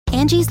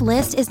Angie's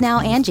List is now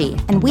Angie,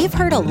 and we've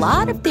heard a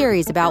lot of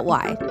theories about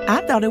why.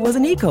 I thought it was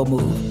an eco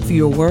move.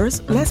 Fewer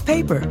words, less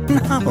paper.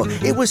 No,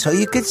 it was so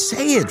you could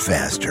say it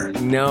faster.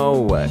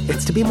 No,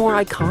 it's to be more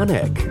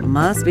iconic.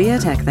 Must be a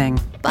tech thing.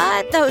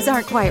 But those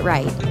aren't quite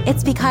right.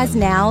 It's because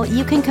now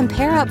you can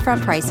compare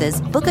upfront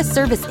prices, book a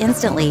service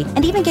instantly,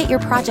 and even get your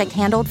project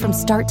handled from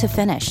start to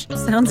finish.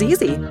 Sounds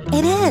easy.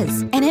 It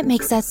is, and it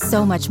makes us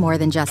so much more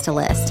than just a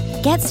list.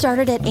 Get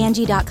started at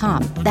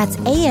Angie.com. That's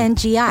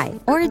ANGI,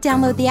 or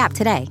download the app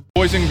today.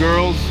 Boys and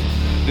girls,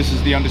 this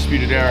is the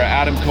Undisputed Era.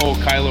 Adam Cole,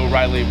 Kyle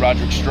O'Reilly,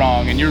 Roderick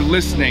Strong, and you're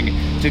listening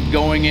to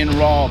Going In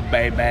Raw,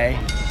 baby.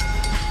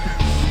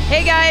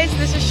 Hey guys,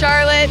 this is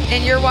Charlotte,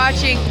 and you're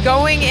watching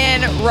Going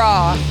In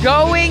Raw.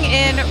 Going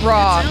In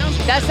Raw.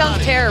 That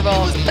sounds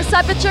terrible. What's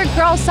up, it's your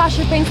girl,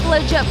 Sasha Banks,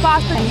 Legit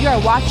Boss, and you're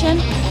watching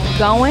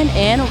Going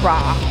In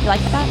Raw. You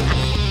like that?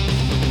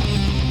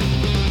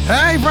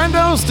 Hey,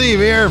 friendo, Steve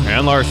here.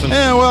 And Larson.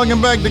 And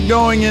welcome back to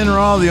Going In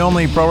Raw, the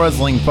only pro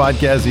wrestling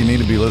podcast you need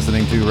to be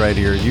listening to right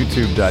here at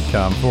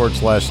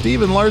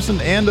youtube.com/Steven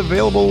Larson, and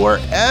available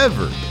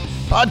wherever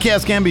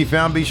podcasts can be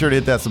found. Be sure to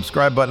hit that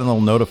subscribe button and the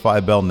little notify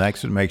bell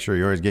next to make sure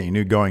you always get your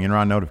new Going In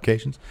Raw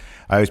notifications.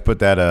 I always put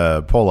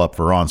that poll up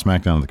for Raw and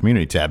SmackDown in the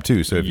community tab,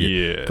 too. So if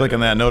you click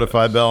on that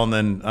notify bell and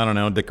then, I don't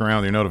know, dick around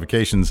with your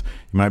notifications,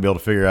 you might be able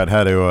to figure out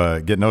how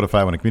to get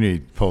notified when a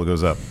community poll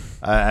goes up.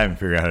 I haven't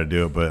figured out how to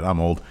do it, but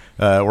I'm old.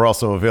 We're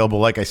also available,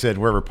 like I said,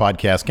 wherever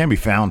podcasts can be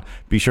found.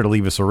 Be sure to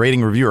leave us a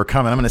rating, review, or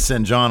comment. I'm going to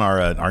send John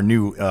our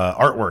new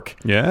artwork.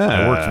 Yeah.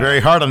 I worked very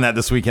hard on that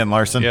this weekend,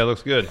 Larson. Yeah, it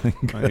looks good.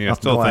 I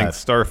still think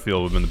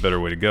Starfield would have been the better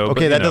way to go.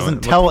 Okay, that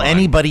doesn't tell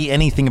anybody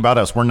anything about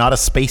us. We're not a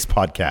space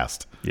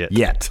podcast.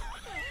 Yet.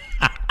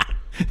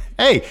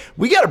 Hey,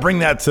 we got to bring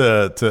that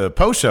to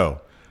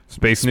post-show.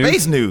 Space news?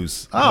 Space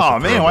news. Oh,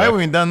 man, why haven't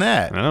we done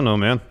that? I don't know,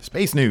 man.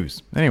 Space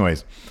news.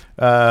 Anyways.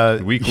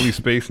 Weekly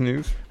space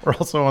news. We're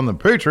also on the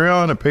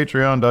Patreon at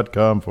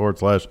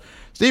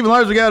patreon.com/Steven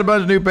Larson. We got a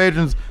bunch of new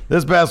patrons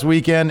this past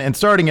weekend, and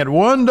starting at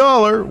 $1,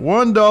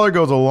 $1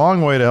 goes a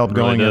long way to help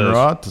Going In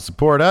Raw to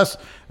support us.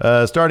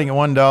 Starting at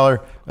 $1,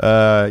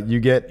 you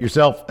get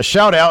yourself a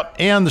shout out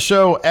and the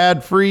show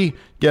ad free.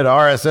 Get an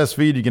RSS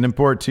feed you can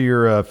import to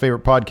your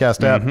favorite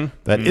podcast app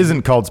that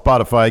isn't called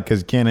Spotify, because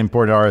you can't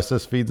import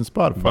RSS feeds in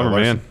Spotify. Bummer,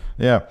 man.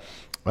 Yeah.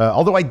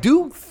 Although I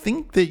do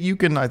think that you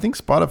can, I think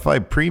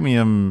Spotify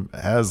Premium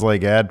has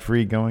like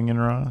ad-free Going In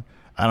Raw.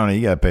 I don't know.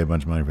 You got to pay a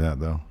bunch of money for that,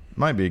 though.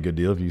 Might be a good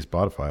deal if you use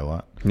Spotify a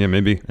lot. Yeah,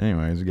 maybe.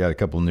 Anyways, we got a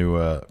couple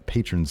new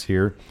patrons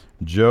here.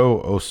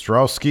 Joe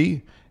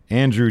Ostrowski,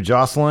 Andrew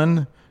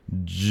Jocelyn,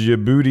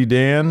 Djibouti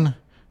Dan,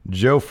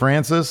 Joe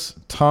Francis,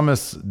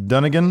 Thomas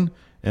Dunnigan,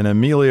 and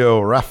Emilio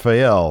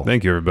Raphael.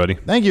 Thank you, everybody.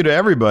 Thank you to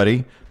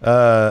everybody.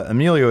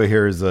 Emilio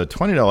here is a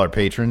 $20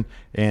 patron,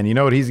 and you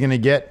know what he's going to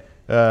get?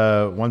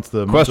 Once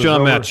the question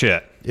on Matt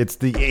Chat.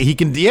 He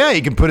can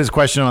put his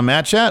question on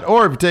Matt Chat,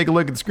 or if you take a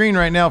look at the screen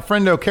right now,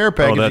 Friendo Care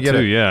Package,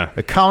 you get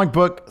a comic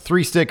book,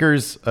 3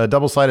 stickers, a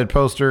double-sided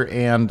poster,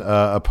 and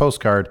a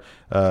postcard.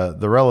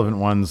 The relevant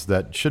ones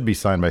that should be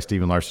signed by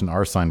Steven Larson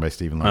are signed by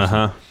Steven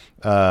Larson.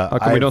 How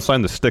come we don't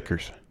sign the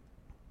stickers?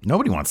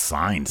 Nobody wants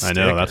signed stickers.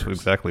 I know, that's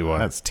exactly why.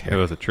 That's terrible.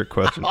 It was a trick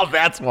question. Oh,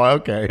 that's why.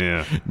 Okay.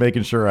 Yeah.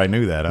 Making sure I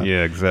knew that, huh?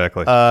 Yeah,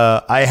 exactly.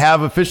 I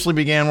have officially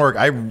began work.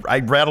 I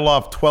rattled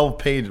off 12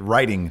 pages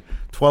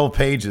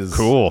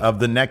of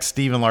the next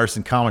Steven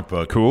Larson comic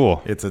book.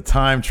 Cool. It's a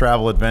time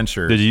travel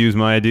adventure. Did you use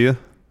my idea?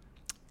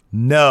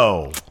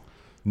 No.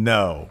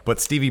 But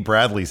Stevie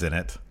Bradley's in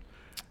it.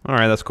 All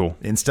right, that's cool.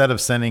 Instead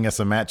of sending us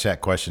a Matt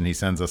Chat question, he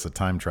sends us a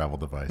time travel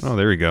device. Oh,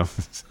 there you go.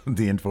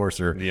 The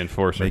Enforcer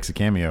makes a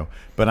cameo.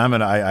 But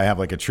I have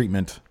like a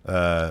treatment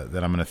that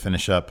I'm gonna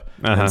finish up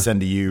and send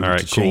to you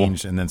to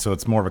change, and then so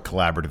it's more of a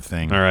collaborative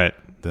thing. All right.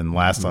 Than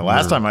last time.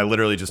 Last time I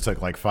literally just took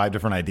like 5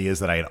 different ideas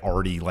that I had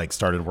already like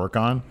started work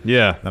on.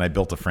 Yeah. Then I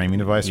built a framing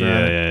device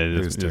around it. Yeah,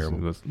 it was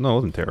terrible. No, it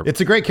wasn't terrible.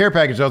 It's a great care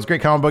package though. It's a great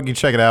comic book. You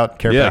check it out.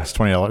 Care package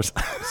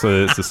 $20.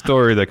 So it's a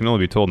story that can only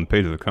be told in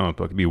pages of the comic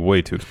book. It'd be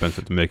way too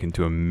expensive to make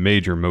into a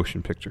major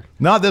motion picture.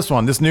 Not this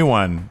one. This new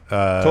one.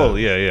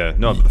 Totally. Yeah.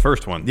 No, the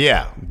first one.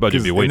 Yeah.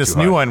 Budget would be way too high. In this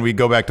new one, we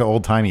go back to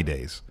old timey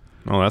days.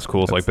 Oh, that's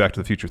cool. It's like Back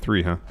to the Future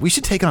 3, huh? We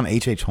should take on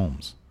H.H.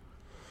 Holmes.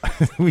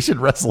 We should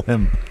wrestle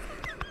him.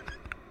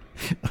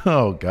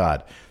 Oh,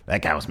 God.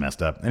 That guy was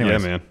messed up.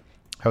 Anyways, yeah, man.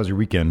 How was your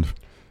weekend?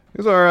 It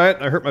was all right.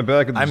 I hurt my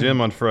back at the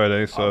gym on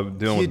Friday, so I'm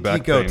dealing with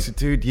back pain.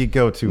 Dude, you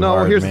go too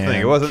hard, No, here's man. the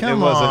thing. It wasn't.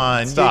 Come it wasn't,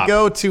 on. Stop. You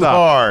go too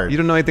hard. You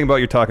don't know anything about what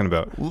you're talking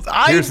about.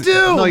 I do.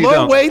 No, you Low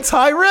don't. weights,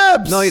 high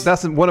reps. No,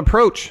 that's one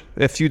approach.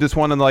 If you just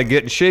want to like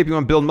get in shape, you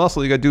want to build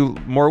muscle, you got to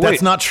do more weight.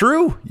 That's not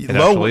true.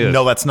 Actually is.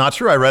 No, that's not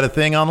true. I read a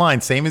thing online,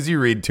 same as you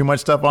read too much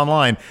stuff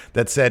online,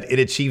 that said it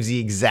achieves the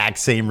exact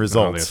same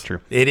results. Oh, that's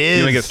true. It is.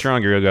 You want to get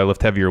stronger, you got to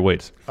lift heavier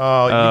weights.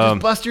 Oh, you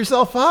just bust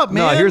yourself up,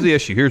 man. No, here's the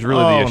issue. Here's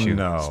really the issue.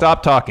 No.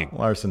 Stop talking.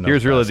 Larson knows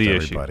here's really best, the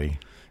everybody.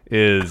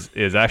 issue.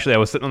 Is actually I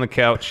was sitting on the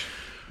couch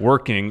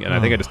working, and I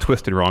think I just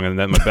twisted wrong, and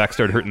then my back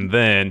started hurting.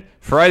 Then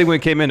Friday when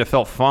it came in, it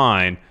felt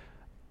fine.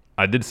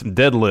 I did some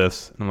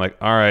deadlifts, and I'm like,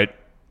 all right.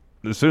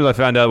 As soon as I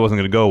found out it wasn't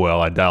going to go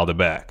well, I dialed it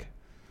back.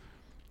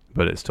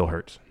 but it still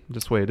hurts.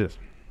 Just the way it is.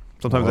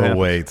 Sometimes low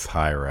weights,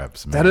 high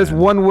reps. Man. That is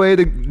one way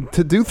to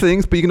do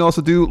things, but you can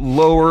also do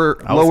lower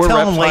reps, higher weights. I was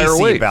telling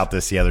Lacey about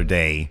this the other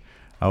day.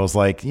 I was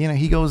like,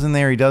 he goes in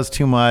there, he does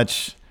too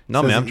much.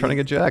 No, man, I'm trying to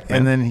get jacked, man.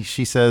 And then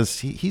she says,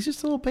 he's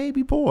just a little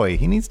baby boy.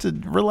 He needs to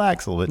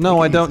relax a little bit.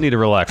 No, I don't need to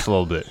relax a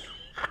little bit.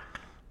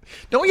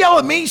 Don't yell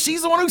at me.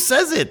 She's the one who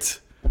says it.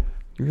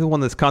 You're the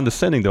one that's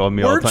condescending to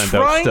me all the time.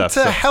 We're trying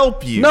to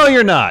help you. No,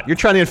 you're not. You're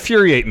trying to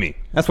infuriate me.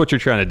 That's what you're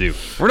trying to do.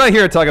 We're not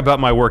here to talk about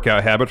my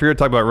workout habits. We're here to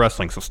talk about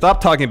wrestling. So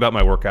stop talking about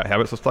my workout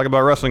habits. Let's talk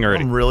about wrestling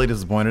already. I'm really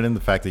disappointed in the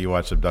fact that you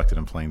watched Abducted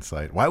in Plain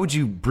Sight. Why would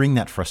you bring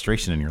that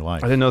frustration in your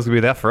life? I didn't know it was going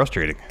to be that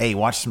frustrating. Hey,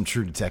 watch some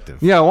True Detective.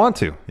 Yeah, I want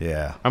to.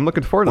 Yeah. I'm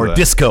looking forward to that. Or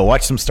Disco.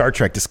 Watch some Star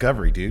Trek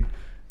Discovery, dude.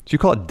 Did you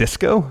call it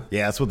Disco?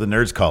 Yeah, that's what the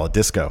nerds call it,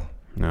 Disco.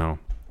 No.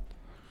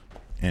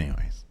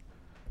 Anyways,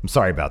 I'm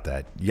sorry about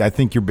that. Yeah, I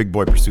think your big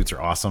boy pursuits are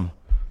awesome.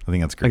 I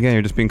think that's great. Again,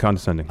 you're just being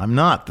condescending. I'm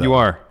not, though. You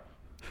are.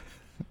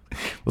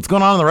 What's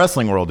going on in the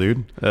wrestling world,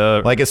 dude?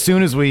 Like, as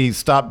soon as we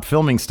stop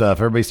filming stuff,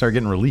 everybody started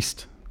getting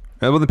released.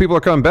 Well, the people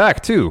are coming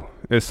back, too.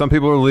 Some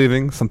people are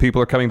leaving. Some people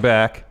are coming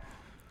back.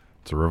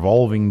 It's a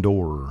revolving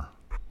door.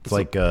 It's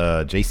like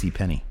J.C.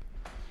 Penney.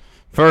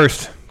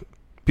 First,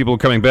 people are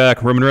coming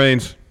back. Roman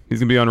Reigns, he's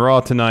going to be on Raw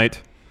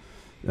tonight.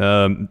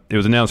 It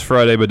was announced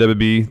Friday by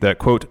WWE that,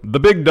 quote, the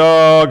big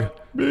dog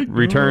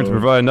returns to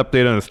provide an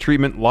update on his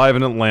treatment live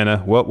in Atlanta.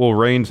 What will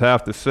Reigns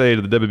have to say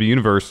to the WWE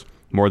Universe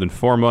more than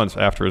 4 months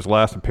after his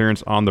last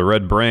appearance on the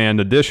red brand?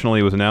 Additionally,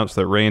 it was announced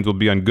that Reigns will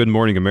be on Good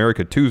Morning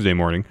America Tuesday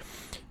morning,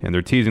 and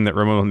they're teasing that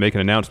Roman will make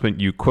an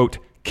announcement you, quote,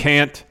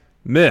 can't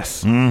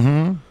miss.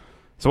 Mm-hmm.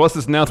 So what's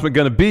this announcement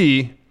going to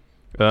be?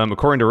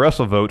 According to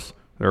WrestleVotes,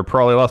 there are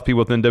probably lots of people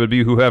within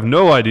WWE who have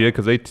no idea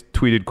because they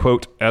tweeted,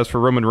 quote, as for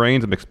Roman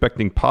Reigns, I'm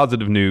expecting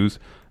positive news.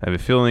 I have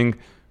a feeling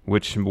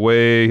which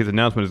way his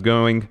announcement is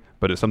going,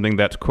 but it's something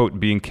that's, quote,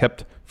 being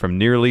kept from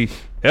nearly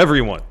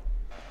everyone.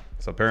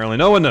 So apparently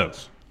no one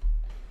knows.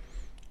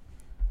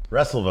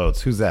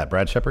 WrestleVotes. Who's that?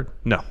 Brad Shepard?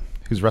 No.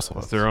 Who's WrestleVotes?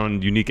 It's their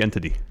own unique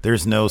entity.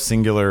 There's no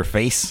singular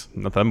face?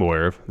 Not that I'm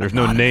aware of. There's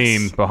no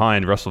name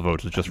behind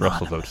WrestleVotes. It's just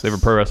WrestleVotes. They have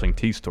a pro wrestling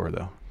tea store,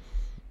 though.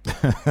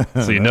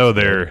 So you know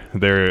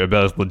they're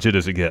about as legit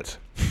as it gets.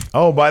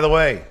 Oh, by the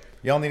way,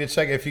 y'all need to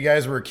check, if you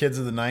guys were kids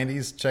of the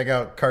 90s, check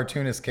out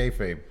Cartoonist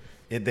Kayfabe.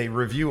 They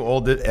review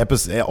old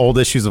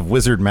issues of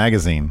Wizard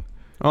magazine.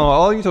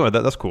 Oh, you talking about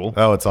that? That's cool.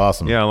 Oh, it's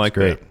awesome. Yeah, I like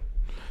great.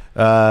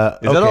 That.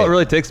 Is that all it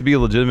really takes to be a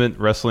legitimate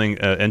wrestling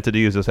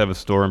entity? Is just have a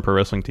store in Pro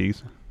Wrestling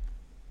Tees?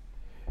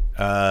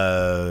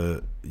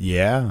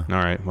 Yeah. All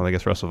right. Well, I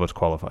guess WrestleVotes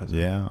qualifies.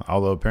 Yeah.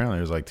 Although apparently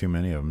there's like too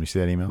many of them. You see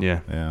that email? Yeah.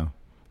 Yeah.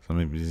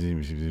 Somebody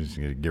just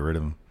get rid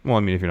of them. Well, I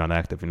mean, if you're not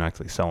active, you're not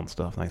actually selling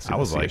stuff. I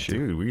was like,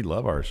 dude, we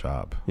love our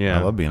shop. Yeah.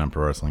 I love being on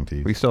Pro Wrestling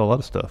Tees. We sell a lot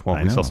of stuff.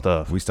 Well, we sell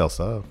stuff. We sell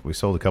stuff. We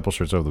sold a couple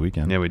shirts over the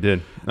weekend. Yeah, we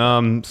did.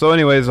 So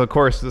anyways, of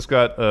course, this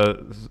got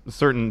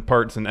certain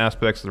parts and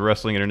aspects of the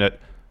wrestling internet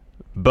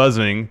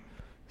buzzing,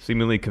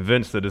 seemingly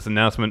convinced that this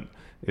announcement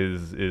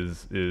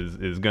is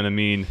going to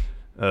mean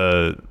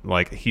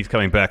like he's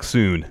coming back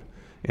soon.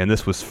 And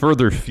this was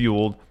further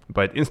fueled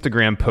by an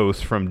Instagram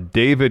post from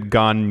David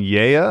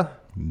Gagneya.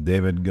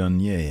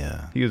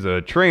 He was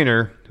a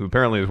trainer who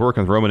apparently was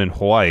working with Roman in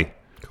Hawaii.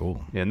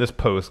 Cool. In this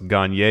post,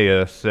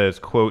 Gagneya says,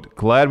 quote,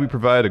 glad we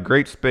provided a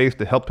great space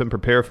to help him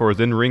prepare for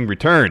his in-ring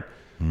return.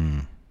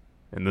 And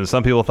then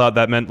some people thought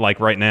that meant like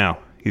right now.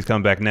 He's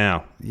coming back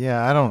now.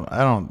 Yeah, I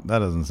don't, that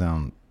doesn't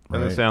sound right.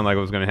 Doesn't sound like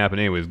it was going to happen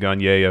anyways.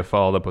 Gagneya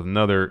followed up with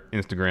another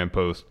Instagram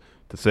post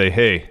to say,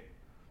 hey,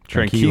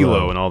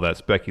 tranquilo and all that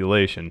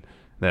speculation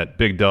that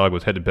Big Dog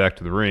was headed back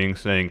to the ring,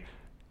 saying,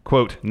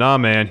 quote, nah,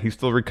 man, he's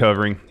still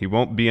recovering. He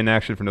won't be in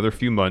action for another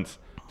few months.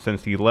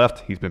 Since he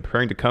left, he's been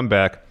preparing to come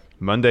back.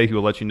 Monday, he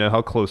will let you know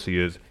how close he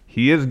is.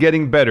 He is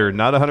getting better,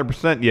 not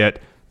 100% yet,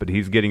 but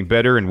he's getting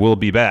better and will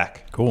be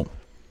back. Cool.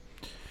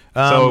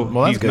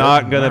 So he's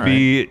not going to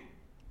be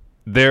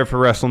there for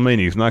WrestleMania.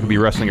 He's not going to be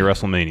wrestling at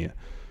WrestleMania.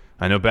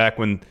 I know back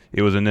when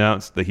it was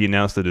announced that he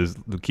announced that his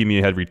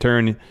leukemia had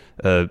returned,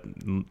 there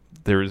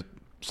was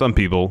some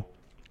people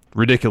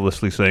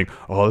ridiculously saying,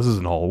 oh, this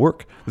isn't all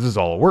work. This is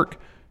all work.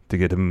 To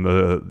get him,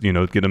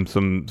 get him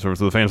some sort of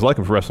the fans like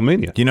him for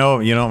WrestleMania. You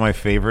know, my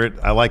favorite.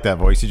 I like that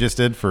voice you just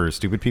did for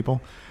stupid people.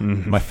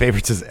 Mm-hmm. My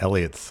favorite is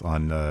Elliot's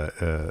on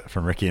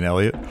from Ricky and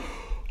Elliot.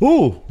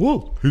 Oh,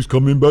 well, he's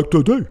coming back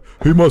today.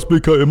 It must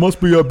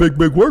be a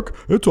big work.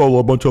 It's all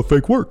a bunch of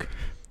fake work.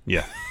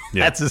 Yeah.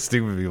 That's a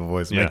stupid people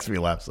voice. It makes me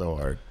laugh so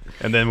hard.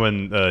 And then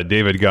when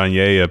David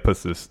Gagneya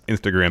puts this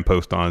Instagram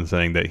post on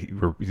saying that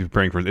he's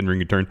preparing for his in-ring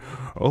return,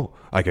 oh,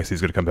 I guess he's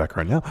going to come back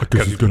right now.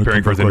 Because he's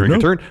preparing for his in-ring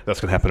return. That's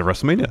going to happen at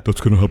WrestleMania.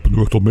 That's going to happen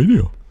at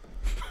WrestleMania.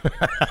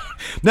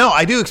 No,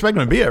 I do expect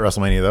him to be at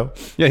WrestleMania, though.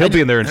 Yeah, he'll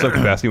be in there in some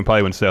capacity.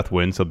 Probably when Seth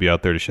wins, he'll be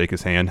out there to shake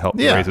his hand, help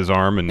raise his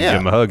arm, and give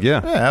him a hug. Yeah,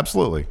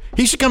 absolutely.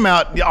 He should come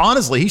out.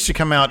 Honestly, he should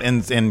come out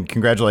and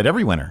congratulate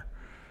every winner.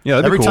 Yeah,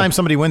 every time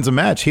somebody wins a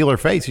match, heel or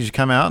face, he should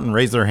come out and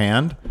raise their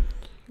hand.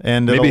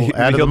 And maybe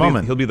add to the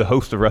moment. He'll be the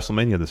host of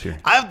WrestleMania this year.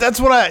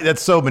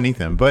 That's so beneath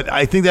him. But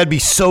I think that'd be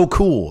so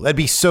cool. That'd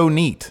be so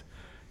neat.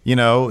 You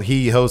know,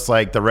 he hosts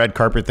like the red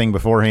carpet thing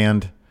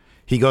beforehand.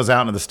 He goes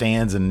out into the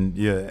stands and,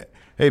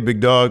 hey, big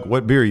dog,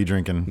 what beer are you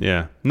drinking?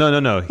 Yeah. No.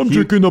 I'm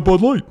drinking a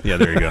Bud Light. Yeah,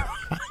 there you go.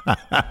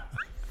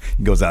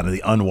 He goes out into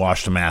the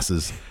unwashed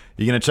masses.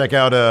 You going to check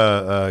out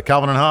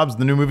Calvin and Hobbes,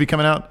 the new movie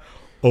coming out?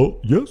 Oh,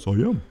 yes, I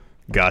am.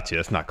 Gotcha.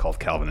 It's not called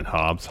Calvin and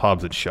Hobbes.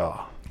 Hobbes and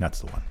Shaw.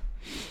 That's the one.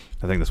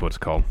 I think that's what it's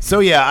called. So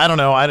yeah, I don't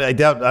know. I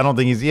doubt. I don't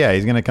think he's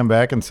going to come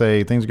back and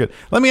say things are good.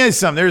 Let me ask you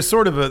something. There's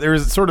sort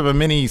of a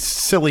mini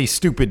silly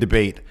stupid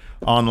debate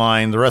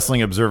online. The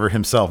Wrestling Observer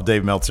himself,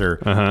 Dave Meltzer,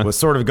 was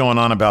sort of going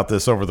on about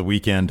this over the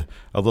weekend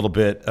a little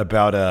bit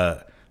about.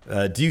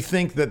 Do you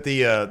think that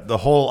the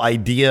whole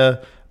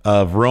idea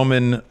of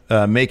Roman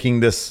making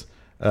this,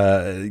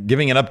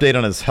 giving an update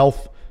on his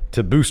health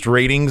to boost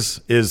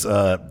ratings is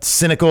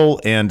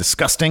cynical and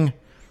disgusting,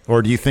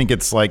 or do you think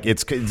it's like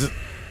it's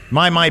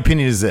My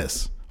opinion is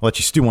this. I'll let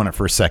you stew on it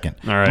for a second.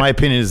 All right. My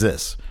opinion is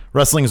this.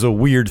 Wrestling is a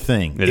weird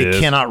thing.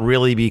 It cannot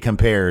really be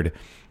compared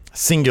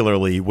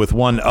singularly with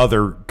one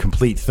other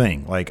complete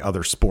thing, like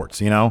other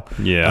sports,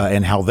 Yeah.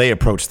 And how they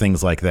approach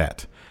things like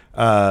that.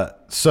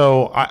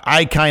 So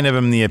I kind of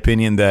am the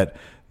opinion that,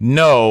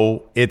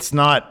 no, it's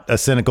not a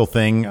cynical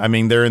thing. I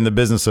mean, they're in the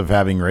business of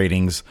having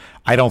ratings.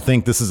 I don't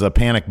think this is a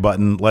panic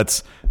button.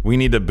 We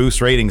need to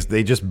boost ratings.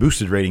 They just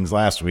boosted ratings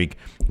last week.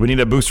 We need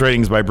to boost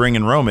ratings by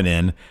bringing Roman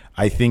in.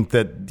 I think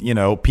that,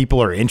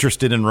 people are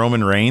interested in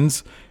Roman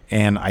Reigns,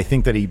 and I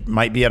think that he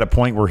might be at a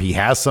point where he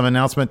has some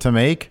announcement to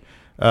make,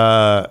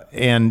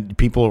 and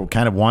people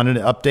kind of wanted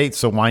an update.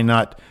 So why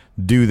not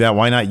do that?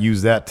 Why not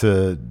use that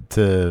to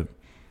do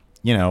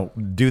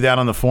that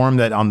on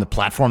the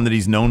platform that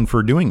he's known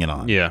for doing it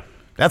on? Yeah.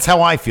 That's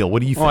how I feel.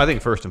 What do you think? Well, I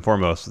think first and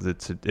foremost,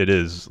 it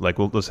is like,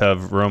 let's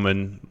have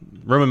Roman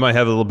might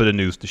have a little bit of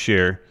news to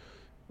share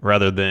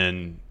rather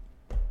than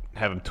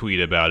have him tweet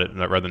about it,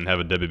 rather than have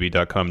a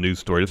WWE.com news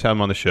story. Just have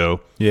him on the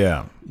show.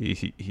 Yeah.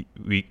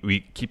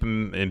 We keep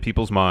him in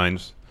people's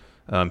minds.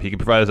 He can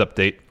provide his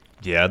update.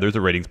 Yeah, there's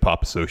a ratings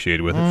pop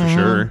associated with it for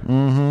sure.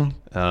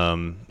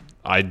 Mm-hmm.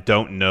 I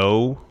don't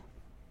know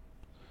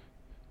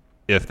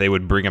if they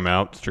would bring him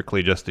out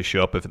strictly just to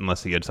show up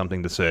unless he had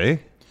something to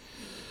say.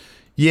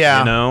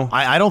 Yeah,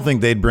 I don't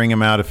think they'd bring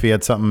him out if he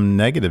had something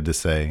negative to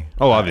say.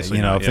 Oh, obviously,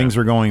 if things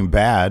are going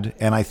bad,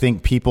 and I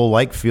think people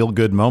like feel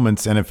good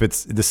moments. And if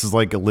this is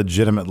like a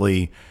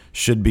legitimately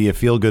should be a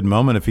feel good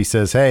moment, if he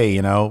says,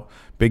 "Hey,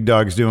 Big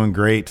Dog's doing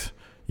great.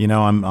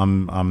 I'm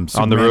on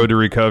the road to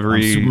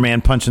recovery. I'm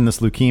Superman punching this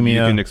leukemia. You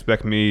can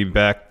expect me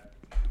back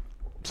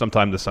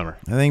sometime this summer."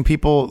 I think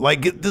people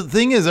the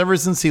thing is, ever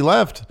since he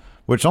left,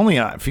 which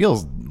only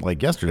feels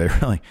like yesterday,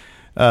 really.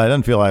 It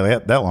doesn't feel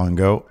like that long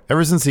ago.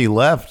 Ever since he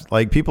left,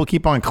 people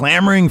keep on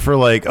clamoring for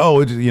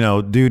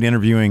dude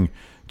interviewing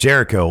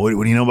Jericho.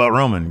 What do you know about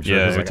Roman?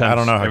 Yeah, I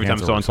don't know. Every time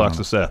someone talks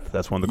to Seth,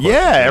 that's one of the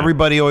questions. Yeah,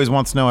 everybody always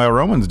wants to know how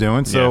Roman's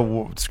doing.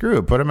 So screw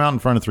it. Put him out in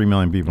front of 3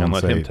 million people and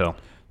let him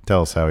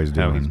tell us how he's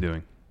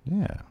doing.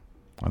 Yeah,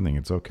 I think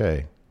it's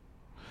okay.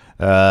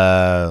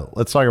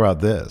 Let's talk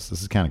about this.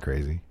 This is kind of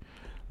crazy.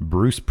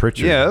 Bruce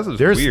Pritchard. Yeah, this is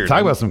weird.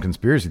 Talk about some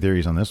conspiracy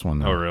theories on this one,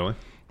 though. Oh, really?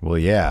 Well,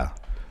 yeah.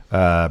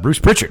 Bruce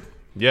Pritchard.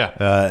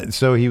 Yeah.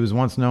 So he was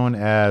once known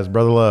as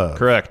Brother Love.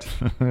 Correct.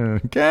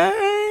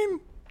 Kane?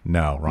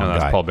 No, wrong guy.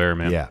 That's Paul Bearer,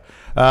 man.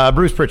 Yeah.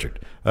 Bruce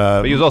Pritchard.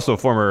 But he was also a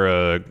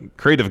former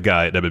creative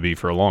guy at WWE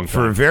for a long time.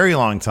 For a very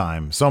long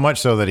time. So much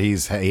so that he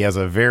has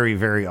a very,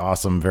 very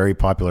awesome, very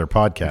popular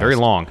podcast.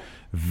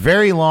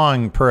 Very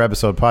long per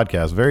episode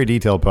podcast. Very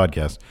detailed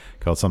podcast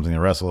called Something to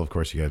Wrestle. Of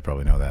course, you guys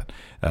probably know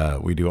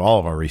that. We do all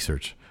of our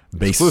research.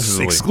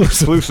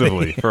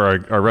 Exclusively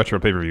for our retro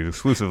pay-per-view.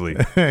 Exclusively.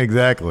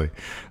 Exactly.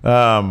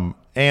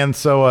 And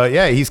so,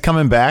 he's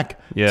coming back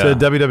to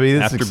WWE.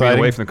 This After is being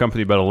away from the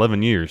company about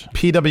 11 years.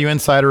 PW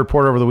Insider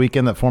reported over the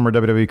weekend that former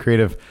WWE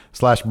creative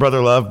 /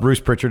 Brother Love, Bruce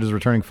Pritchard, is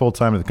returning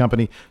full-time to the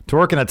company to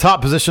work in a top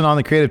position on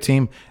the creative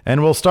team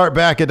and will start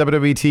back at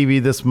WWE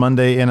TV this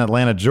Monday in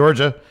Atlanta,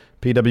 Georgia.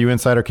 PW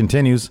Insider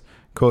continues,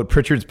 quote,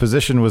 Pritchard's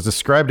position was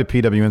described to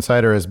PW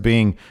Insider as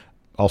being,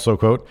 also,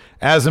 quote,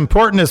 as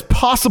important as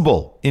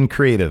possible in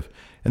creative,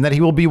 and that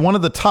he will be one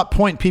of the top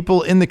point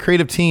people in the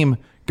creative team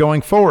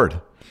going forward.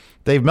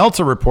 Dave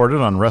Meltzer reported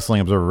on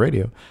Wrestling Observer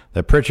Radio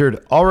that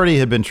Pritchard already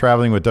had been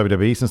traveling with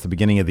WWE since the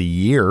beginning of the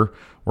year,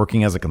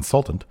 working as a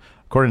consultant.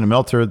 According to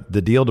Meltzer,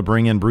 the deal to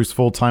bring in Bruce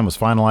full-time was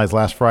finalized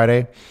last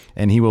Friday,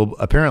 and he will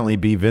apparently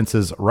be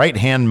Vince's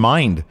right-hand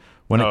mind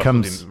when it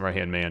comes...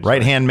 Right-hand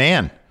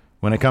man.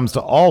 When it comes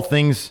to all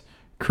things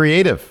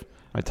creative.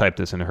 I typed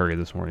this in a hurry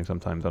this morning.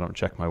 Sometimes I don't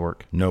check my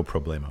work. No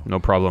problemo. No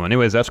problem.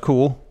 Anyways, that's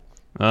cool.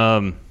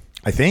 I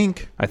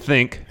think.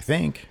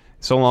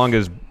 So long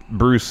as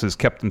Bruce has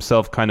kept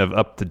himself kind of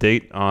up to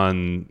date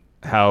on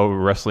how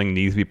wrestling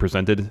needs to be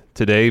presented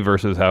today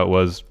versus how it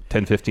was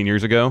 10, 15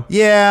 years ago.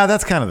 Yeah,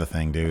 that's kind of the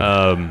thing, dude.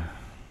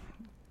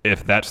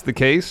 If that's the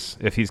case,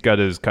 if he's got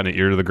his kind of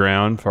ear to the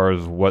ground as far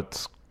as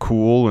what's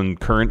cool and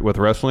current with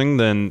wrestling,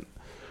 then...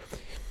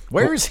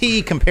 Where is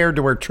he compared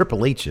to where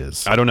Triple H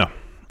is? I don't know.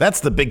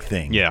 That's the big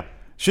thing. Yeah.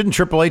 Shouldn't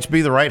Triple H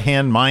be the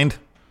right-hand mind?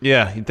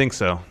 Yeah, you'd think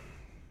so.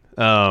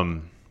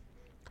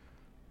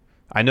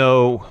 I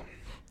know,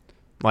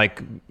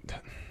 like,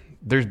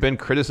 there's been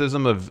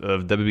criticism of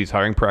WWE's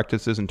hiring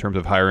practices in terms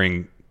of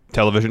hiring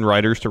television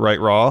writers to write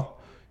Raw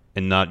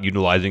and not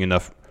utilizing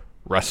enough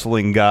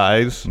wrestling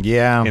guys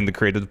in the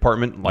creative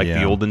department, like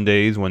the olden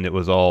days when it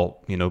was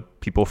all,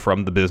 people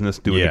from the business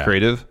doing the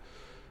creative.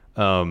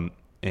 And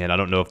I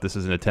don't know if this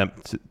is an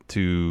attempt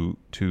to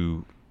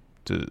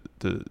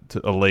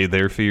allay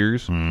their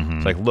fears.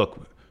 It's like,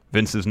 look,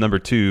 Vince is number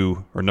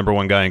 2 or number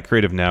 1 guy in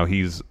creative now.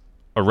 He's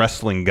a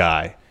wrestling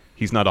guy.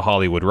 He's not a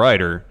Hollywood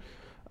writer.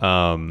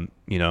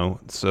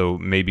 So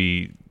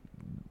maybe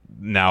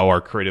now our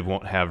creative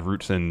won't have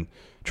roots in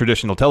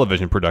traditional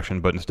television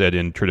production, but instead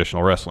in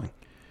traditional wrestling.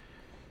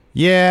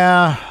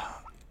 Yeah.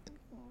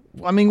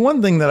 I mean,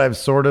 one thing that I've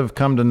sort of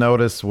come to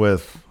notice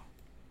with...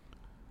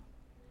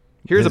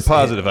 Here's a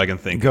positive I can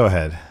think. Go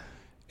ahead.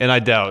 And I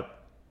doubt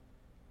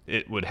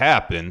it would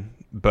happen,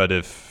 but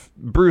if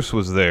Bruce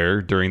was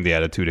there during the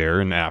Attitude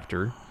Era and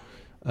after,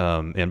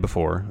 and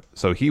before,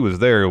 so he was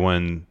there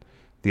when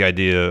the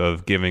idea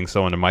of giving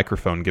someone a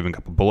microphone, giving a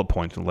couple bullet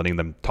points and letting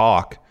them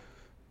talk,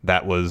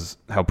 that was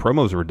how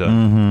promos were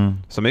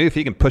done. So maybe if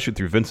he can push it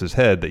through Vince's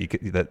head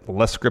that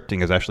less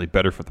scripting is actually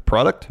better for the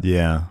product,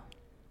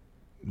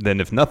 then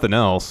if nothing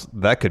else,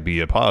 that could be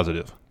a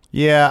positive.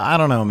 Yeah, I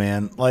don't know,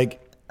 man. Like,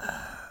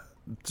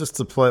 just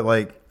to play,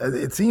 like,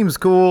 it seems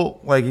cool.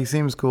 Like, he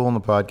seems cool on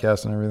the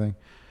podcast and everything.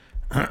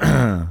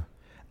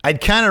 I'd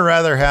kind of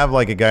rather have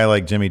like a guy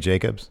like Jimmy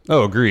Jacobs.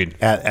 Oh, agreed.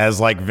 As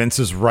like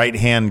Vince's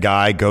right-hand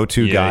guy,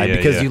 go-to guy.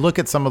 Because you look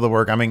at some of the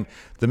work. I mean,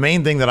 the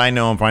main thing that I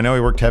know him for, I know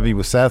he worked heavy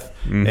with Seth,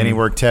 and he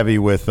worked heavy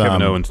with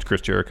Kevin Owens,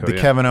 Chris Jericho. The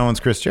Kevin Owens,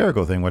 Chris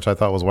Jericho thing, which I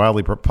thought was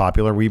wildly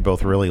popular. We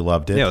both really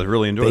loved it. Yeah, it was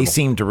really enjoyable. They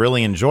seemed to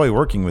really enjoy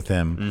working with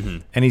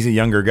him, and he's a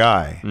younger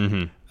guy.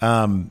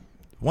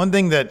 One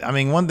thing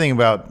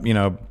about,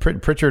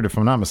 Pritchard, if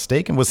I'm not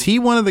mistaken, was he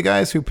one of the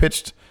guys who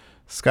pitched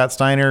Scott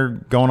Steiner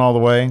going all the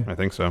way? I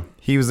think so.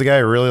 He was the guy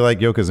who really liked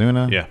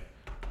Yokozuna? Yeah.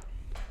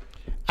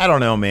 I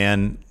don't know,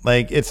 man.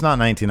 Like, it's not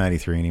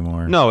 1993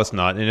 anymore. No, it's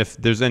not. And if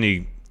there's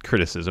any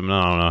criticism,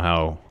 I don't know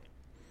how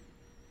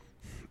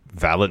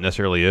valid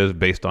necessarily is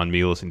based on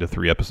me listening to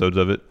 3 episodes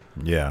of it.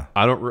 Yeah.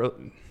 I don't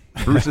really...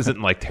 Bruce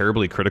isn't like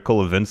terribly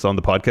critical of Vince on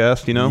the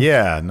podcast,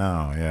 Yeah,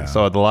 no, yeah.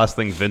 So the last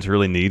thing Vince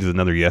really needs is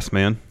another yes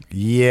man.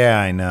 Yeah,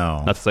 I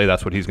know. Not to say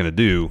that's what he's going to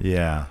do.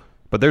 Yeah.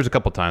 But there's a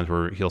couple times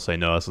where he'll say,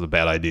 no, this is a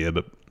bad idea,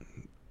 but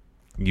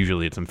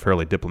usually it's in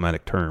fairly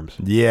diplomatic terms.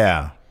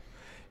 Yeah.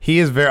 He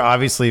is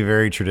obviously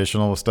very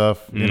traditional with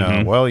stuff. You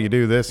know, well, you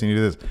do this and you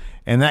do this.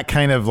 And that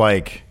kind of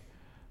like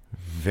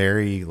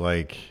very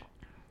like,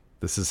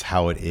 this is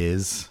how it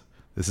is.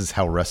 This is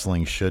how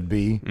wrestling should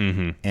be.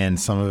 And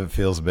some of it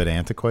feels a bit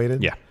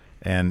antiquated. Yeah.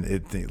 And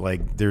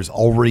there's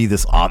already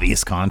this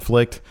obvious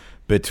conflict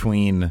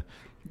between,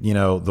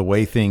 the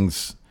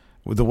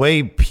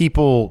way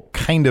people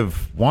kind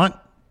of want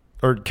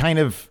or kind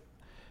of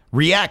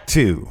react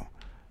to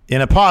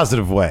in a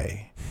positive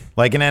way,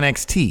 like in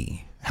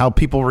NXT, how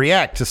people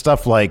react to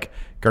stuff like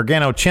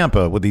Gargano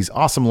Ciampa with these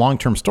awesome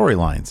long-term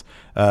storylines.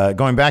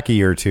 Going back a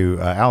year or two,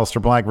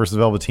 Aleister Black versus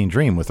Velveteen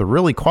Dream with a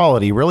really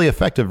quality, really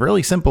effective,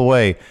 really simple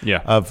way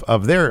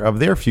of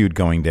their feud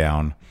going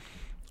down.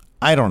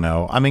 I don't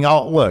know. I mean,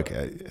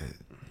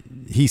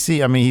 he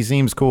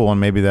seems cool,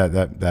 and maybe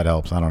that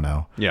helps. I don't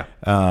know. Yeah.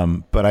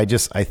 But I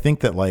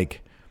think that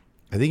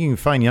I think you can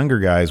find younger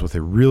guys with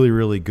a really,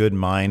 really good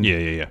mind.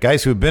 Yeah.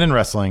 Guys who have been in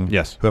wrestling,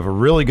 yes, who have a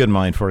really good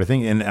mind for it. I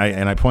think, and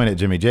I point at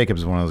Jimmy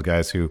Jacobs as one of those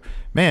guys who,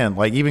 man,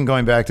 like even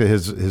going back to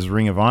his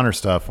Ring of Honor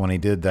stuff when he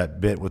did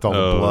that bit with all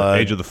the blood,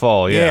 Age of the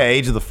Fall,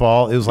 Age of the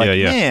Fall. It was like,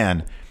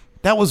 man,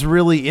 that was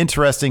really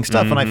interesting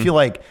stuff, and I feel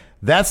like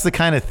that's the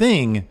kind of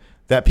thing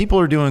that people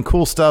are doing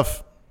cool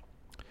stuff.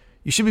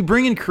 You should be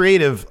bringing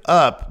creative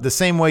up the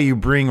same way you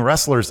bring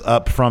wrestlers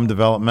up from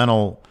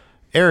developmental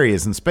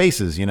areas and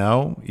spaces.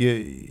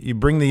 You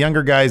bring the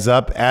younger guys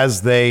up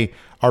as they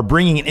are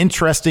bringing in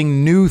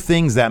interesting new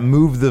things that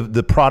move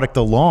the product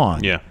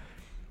along. Yeah.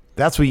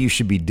 That's what you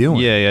should be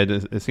doing. Yeah.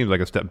 It seems like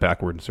a step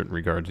backward in certain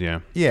regards.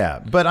 Yeah.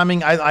 But I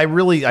mean,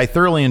 I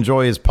thoroughly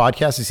enjoy his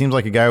podcast. He seems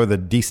like a guy with a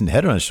decent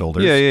head on his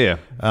shoulders. Yeah.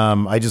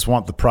 I just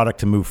want the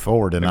product to move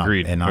forward and not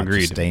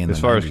just stay in the 90s. As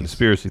far as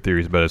conspiracy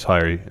theories about his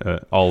hiring,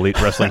 all elite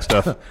wrestling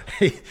stuff.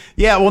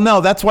 Yeah. Well,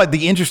 no, that's why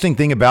the interesting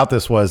thing about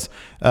this was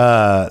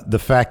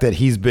the fact that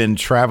he's been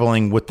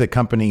traveling with the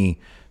company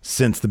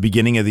since the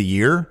beginning of the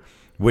year,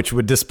 which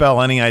would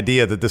dispel any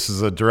idea that this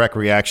is a direct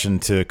reaction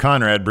to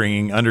Conrad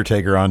bringing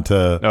Undertaker onto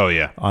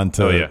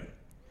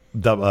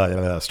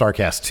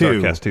Starcast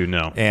 2. Starcast 2,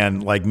 no.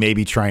 And like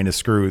maybe trying to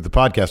screw the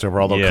podcast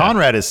over. Although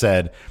Conrad has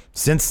said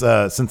since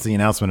the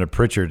announcement of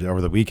Pritchard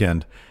over the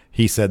weekend,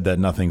 he said that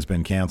nothing's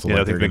been canceled. Yeah,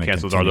 nothing's been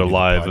canceled. All their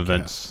live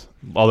events.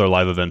 All their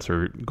live events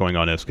are going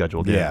on as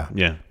scheduled. Yeah.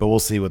 But we'll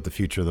see what the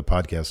future of the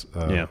podcast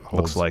holds.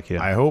 Looks like.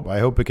 Yeah. I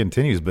hope it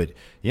continues. But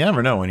you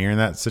never know when you're in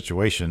that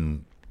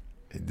situation.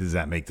 Does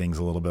that make things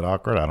a little bit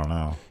awkward? I don't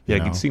know. Yeah, it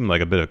can seem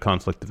like a bit of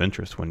conflict of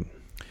interest when,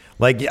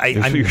 like,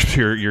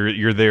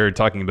 you're there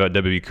talking about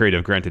WWE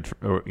creative. Granted,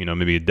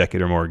 maybe a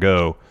decade or more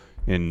ago,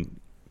 and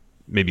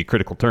maybe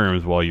critical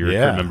terms while you're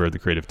a member of the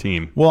creative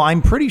team. Well,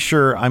 I'm pretty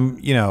sure I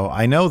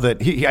know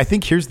that I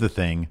think here's the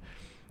thing.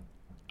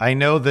 I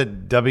know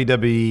that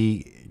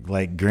WWE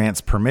like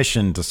grants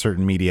permission to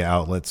certain media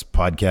outlets,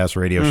 podcasts,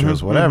 radio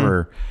shows,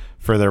 whatever,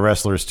 for their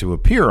wrestlers to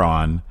appear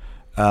on.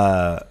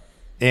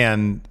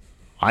 And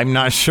I'm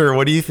not sure.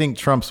 What do you think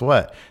trumps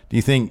what? Do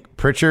you think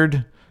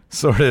Pritchard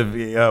sort of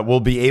will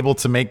be able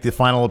to make the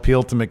final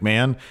appeal to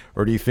McMahon,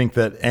 or do you think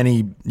that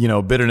any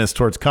bitterness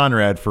towards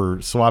Conrad for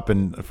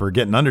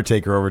getting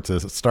Undertaker over to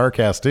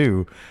StarCast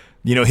too,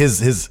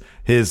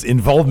 his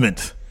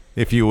involvement,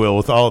 if you will,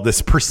 with all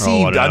this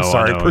perceived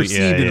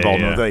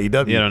involvement with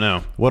AEW. Yeah, I don't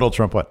know. What'll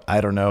trump what?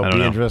 I don't know.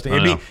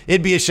 Interesting.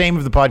 It'd be a shame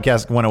if the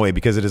podcast went away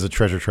because it is a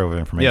treasure trove of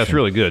information. Yeah, it's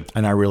really good.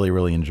 And I really,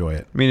 really enjoy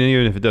it. I mean,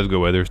 even if it does go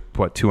away, there's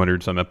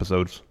 200 some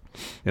episodes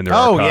in their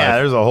archive. Yeah,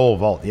 there's a whole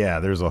vault. Yeah,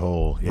 there's a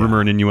whole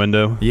rumor and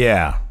innuendo.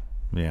 Yeah.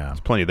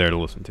 There's plenty there to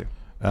listen to.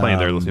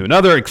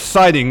 Another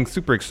exciting,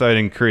 super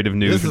exciting creative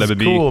news for WB. This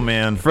is cool,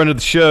 man. Friend of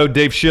the show,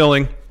 Dave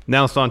Schilling,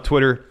 announced on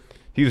Twitter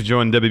he's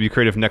joining WB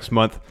Creative next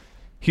month.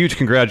 Huge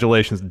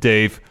congratulations,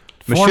 Dave.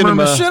 Former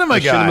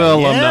Machinima guy.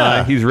 alumni.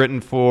 Yeah. He's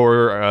written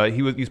for, he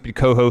used to be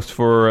co-host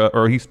for,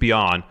 or he used to be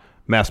on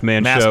Masked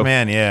Man Show. Masked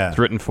Man, yeah. He's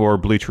written for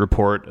Bleacher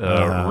Report,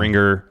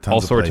 Ringer,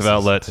 all sorts of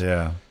outlets.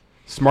 Yeah.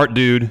 Smart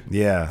dude.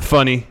 Yeah.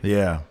 Funny.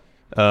 Yeah.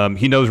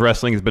 He knows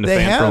wrestling. He's been a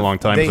fan for a long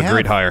time. He's a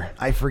great hire.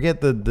 I forget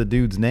the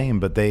dude's name,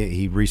 but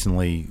he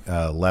recently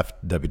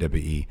left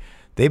WWE.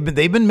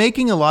 They've been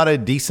making a lot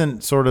of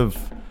decent sort of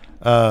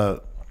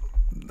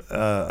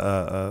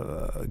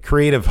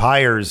creative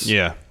hires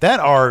that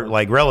are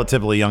like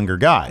relatively younger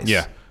guys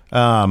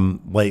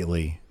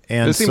lately.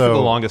 And it seems for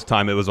the longest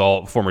time it was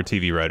all former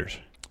TV writers.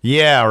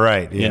 Yeah,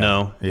 right.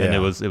 Yeah. And it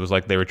was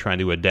like they were trying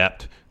to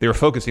adapt. They were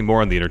focusing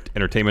more on the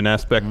entertainment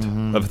aspect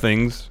of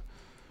things,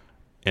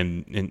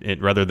 and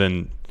rather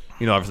than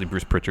obviously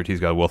Bruce Pritchard,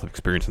 he's got a wealth of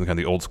experience in the kind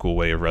of the old school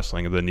way of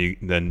wrestling. And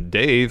then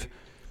Dave,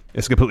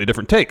 it's a completely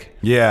different take.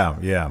 Yeah.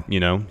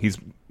 He's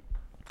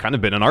kind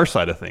of been on our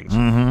side of things,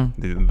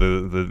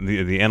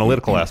 the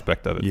analytical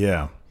aspect of it.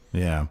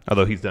 Yeah.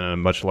 Although he's done it on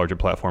much larger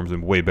platforms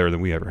and way better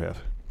than we ever have.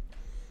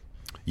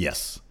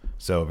 Yes.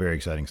 So very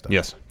exciting stuff.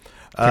 Yes.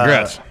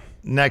 Congrats.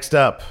 Next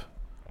up,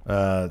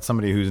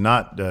 somebody who's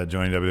not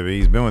joining WWE.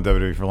 He's been with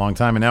WWE for a long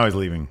time, and now he's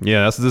leaving.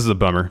 Yeah, this is a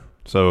bummer.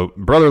 So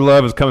Brother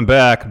Love is coming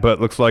back,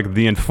 but looks like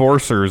the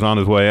Enforcer is on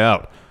his way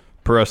out.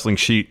 Pro Wrestling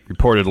Sheet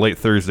reported late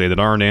Thursday that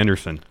Arn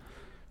Anderson,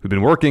 who'd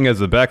been working as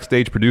a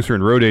backstage producer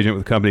and road agent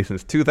with the company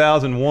since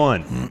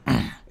 2001,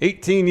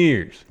 18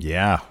 years.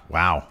 Yeah,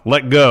 wow.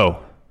 Let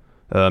go.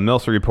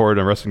 Meltzer reported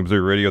on Wrestling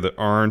Observer Radio that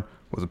Arn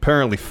was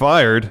apparently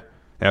fired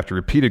after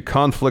repeated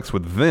conflicts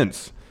with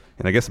Vince.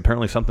 And I guess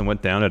apparently something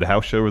went down at a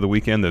house show over the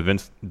weekend that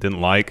Vince didn't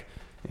like.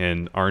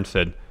 And Arn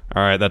said,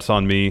 all right, that's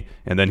on me.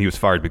 And then he was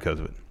fired because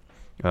of it.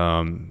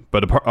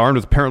 But Arn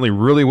was apparently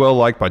really well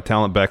liked by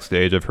talent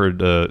backstage. I've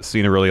heard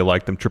Cena really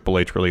liked him. Triple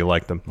H really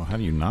liked him. Well, how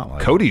do you not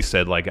like Cody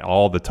said like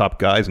all the top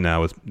guys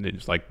now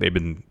it's like they've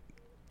been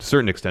to a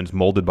certain extent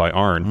molded by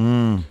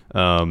Arn.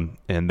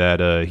 And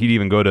that he'd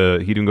even go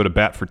to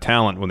bat for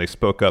talent when they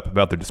spoke up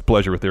about their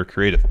displeasure with their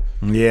creative.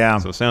 Yeah.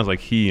 So it sounds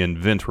like he and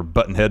Vince were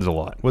butting heads a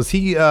lot. Was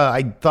he?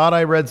 I thought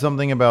I read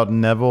something about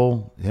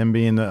Neville, Arn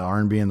being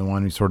the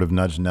one who sort of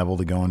nudged Neville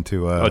to go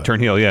into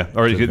turn heel, yeah,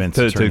 or to go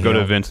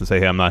to Vince and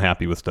say, hey, I'm not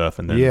happy with stuff,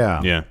 and then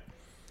yeah.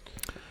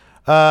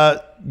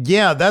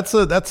 That's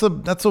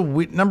a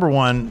number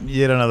one.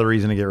 Yet another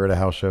reason to get rid of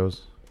house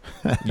shows.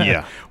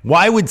 Yeah.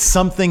 Why would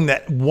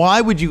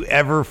you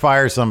ever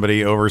fire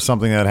somebody over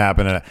something that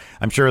happened?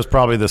 I'm sure it's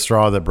probably the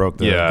straw that broke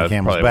the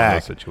camel's back. One of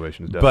those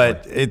situations, definitely.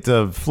 But it's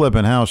a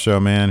flipping house show,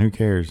 man. Who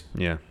cares?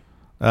 Yeah.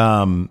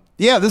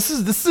 This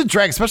is a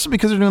drag, especially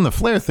because they're doing the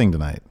Flair thing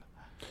tonight.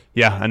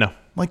 Yeah, I know.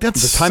 Like the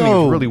timing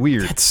is really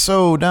weird. That's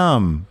so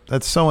dumb.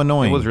 That's so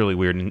annoying. It was really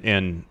weird,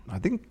 and I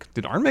think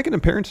did Arn make an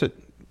appearance at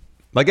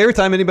like every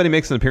time anybody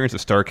makes an appearance at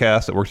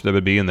StarCast that works at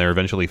WB and they're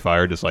eventually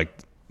fired, it's like.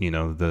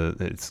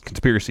 It's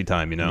conspiracy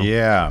time,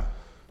 Yeah.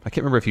 I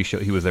can't remember if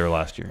he was there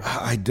last year.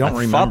 I don't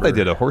remember. I thought they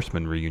did a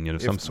Horseman reunion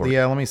of some sort.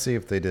 Yeah, let me see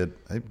if they did.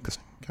 I kind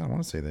of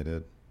want to say they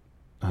did.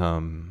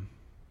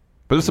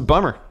 But it's a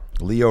bummer.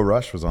 Leo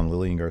Rush was on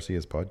Lillian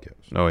Garcia's podcast.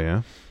 Oh,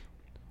 yeah?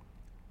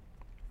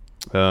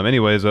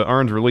 Anyways,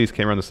 Arn's release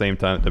came around the same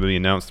time that WWE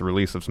announced the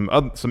release of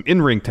some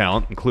in-ring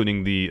talent,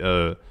 including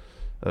the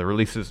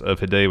releases of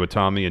Hideo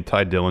Itami and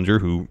Ty Dillinger,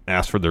 who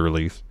asked for the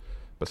release.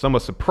 But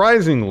somewhat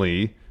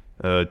surprisingly,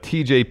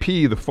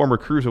 TJP, the former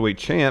Cruiserweight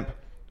champ,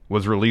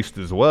 was released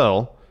as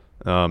well.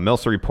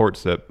 Meltzer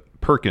reports that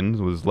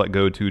Perkins was let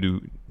go due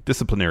to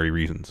disciplinary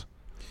reasons.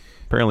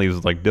 Apparently, he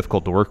was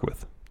difficult to work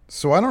with.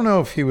 So I don't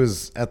know if he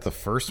was at the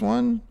first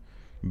one,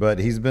 but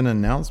he's been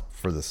announced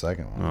for the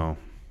second one. Oh,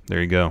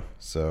 there you go.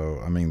 So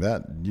I mean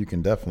that you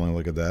can definitely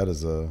look at that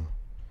as a.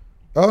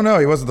 Oh no,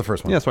 he wasn't the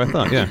first one. Yeah, that's what I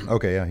thought. Yeah.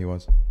 Okay, yeah, he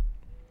was.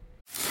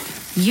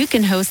 You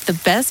can host the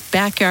best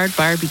backyard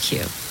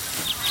barbecue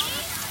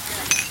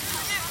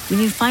when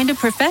you find a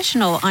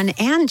professional on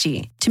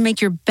Angie to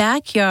make your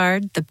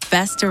backyard the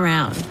best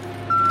around.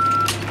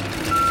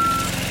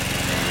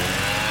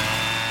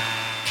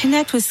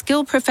 Connect with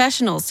skilled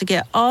professionals to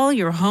get all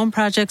your home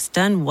projects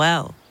done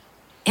well.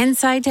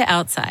 Inside to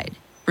outside,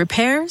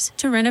 repairs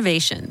to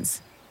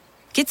renovations.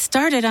 Get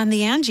started on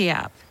the Angie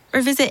app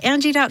or visit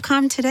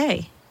Angie.com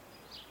today.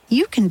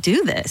 You can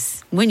do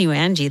this when you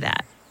Angie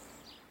that.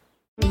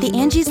 The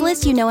Angie's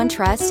List you know and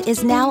trust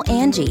is now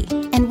Angie,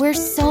 and we're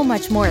so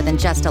much more than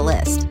just a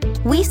list.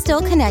 We still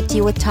connect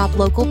you with top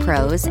local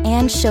pros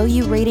and show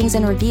you ratings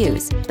and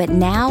reviews, but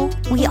now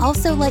we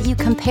also let you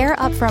compare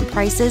upfront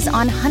prices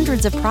on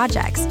hundreds of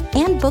projects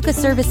and book a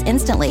service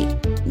instantly.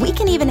 We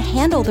can even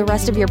handle the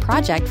rest of your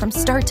project from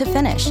start to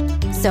finish.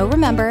 So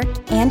remember,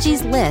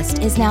 Angie's List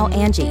is now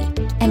Angie,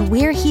 and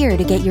we're here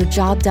to get your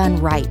job done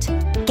right.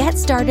 Get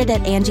started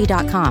at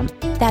Angie.com.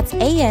 That's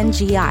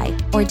ANGI,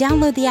 or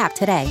download the app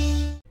today.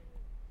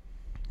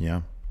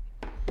 Yeah.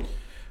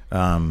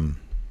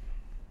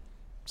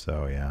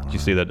 So, yeah. Did you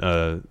see that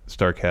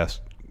StarCast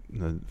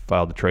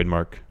filed a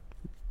trademark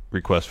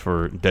request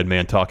for Dead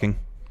Man Talking?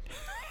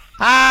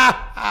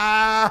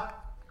 Oh,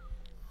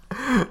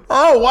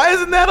 why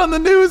isn't that on the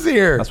news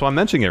here? That's why I'm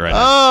mentioning it right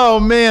now. Oh,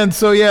 man.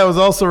 So, yeah, it was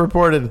also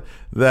reported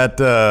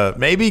that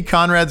maybe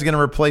Conrad's going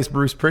to replace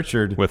Bruce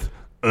Pritchard with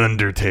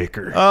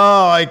Undertaker.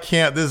 Oh, I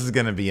can't. This is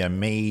going to be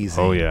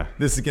amazing. Oh, yeah.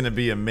 This is going to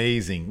be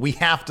amazing. We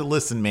have to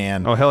listen,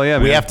 man. Oh, hell yeah,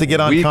 man. We have to get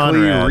on Weekly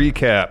Conrad.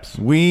 recaps.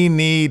 We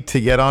need to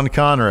get on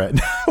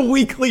Conrad.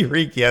 Weekly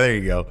recap. Yeah, there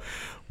you go.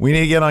 We need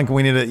to get on.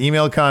 We need to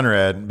email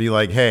Conrad and be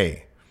like,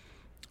 hey,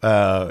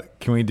 can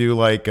we do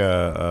like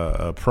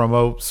a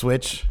promo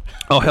switch?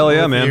 Oh, hell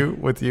yeah, man.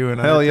 With you and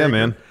hell Undertaker? yeah,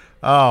 man.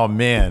 Oh,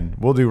 man.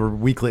 We'll do a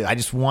weekly. I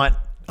just want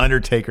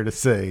Undertaker to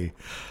say,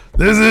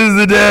 this is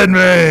the dead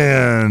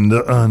man,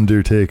 the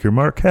Undertaker,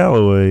 Mark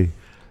Calloway.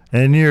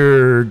 And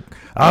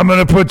I'm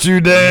going to put you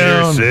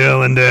down. You're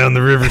sailing down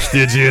the river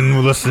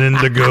Stygian, listening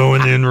to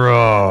Going in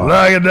Raw.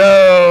 Like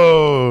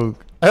a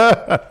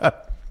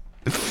dog.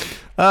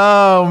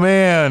 Oh,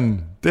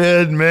 man.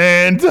 Dead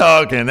man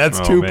talking. That's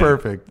too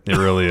perfect. It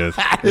really is.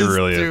 It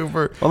really is.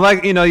 Perfect. Well,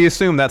 like, you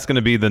assume that's going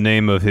to be the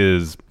name of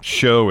his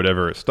show,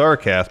 whatever, at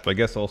StarCast, but I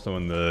guess also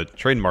in the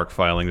trademark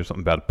filing, there's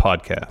something about a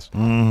podcast.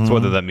 Mm-hmm. So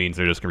whether that means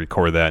they're just going to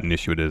record that and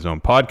issue it as his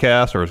own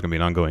podcast, or it's going to be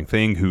an ongoing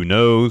thing, who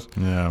knows?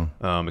 Yeah.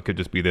 It could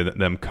just be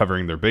them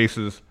covering their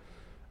bases.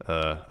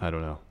 I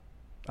don't know.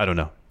 But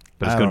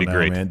it's going to be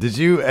great.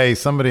 Man.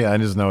 Somebody, I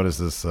just noticed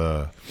this,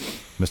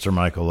 Mr.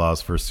 Michael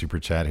Law's first super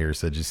chat here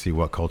said, you see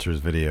What Culture's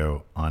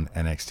video on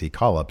NXT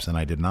call-ups? And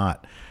I did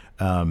not.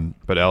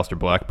 But Aleister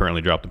Black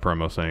apparently dropped a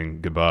promo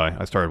saying goodbye.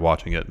 I started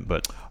watching it,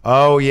 but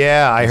oh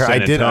yeah, I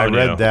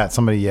read that.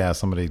 Somebody I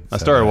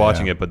started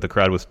watching it, but the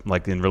crowd was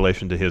like, in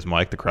relation to his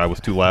mic, the crowd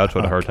was too loud, so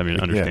I had a hard time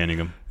understanding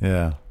him.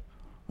 Yeah.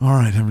 All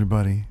right,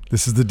 everybody,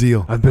 this is the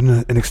deal. I've been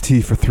in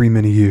NXT for 3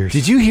 many years.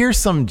 Did you hear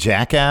some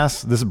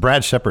jackass? This is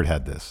Brad Shepard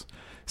had this.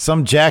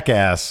 Some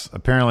jackass,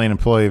 apparently an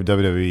employee of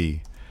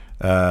WWE,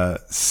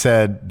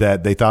 said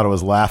that they thought it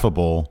was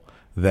laughable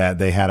that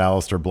they had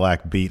Aleister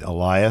Black beat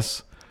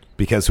Elias,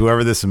 because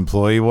whoever this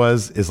employee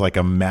was is like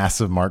a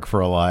massive mark for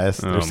Elias.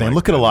 They're saying,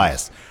 look at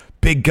Elias.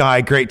 Big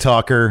guy, great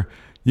talker.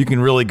 You can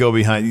really go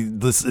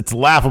behind this. It's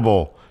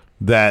laughable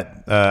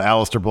that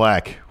Aleister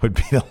Black would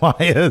beat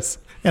Elias.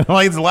 And I'm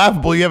like, it's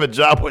laughable. You have a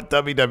job with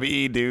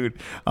WWE, dude.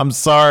 I'm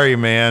sorry,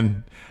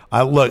 man.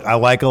 I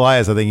like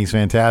Elias. I think he's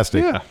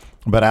fantastic. Yeah.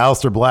 But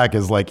Aleister Black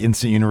is like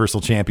instant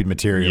Universal Champion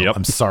material. Yep.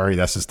 I'm sorry.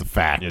 That's just a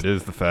fact. It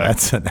is the fact.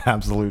 That's an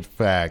absolute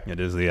fact. It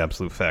is the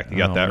absolute fact. You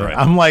got that man. right.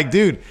 I'm like,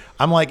 dude,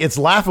 it's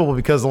laughable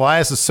because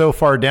Elias is so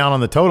far down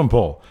on the totem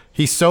pole.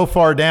 He's so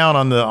far down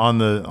on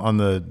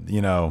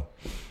the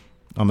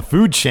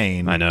food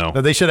chain. I know.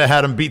 That they should have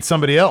had him beat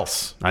somebody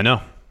else. I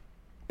know.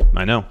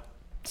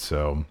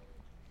 So,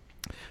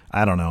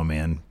 I don't know,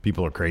 man.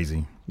 People are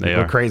crazy. They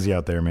People are crazy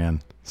out there,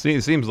 man. See,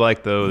 it seems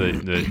like, though,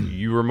 that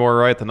you were more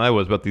right than I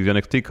was about these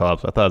NXT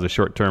call-ups. I thought it was a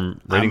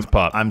short-term ratings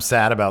pop. I'm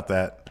sad about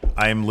that.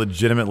 I am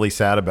legitimately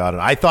sad about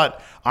it. I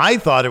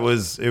thought it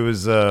was. I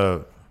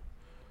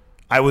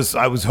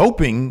was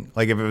hoping,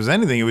 like, if it was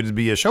anything, it would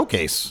be a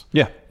showcase.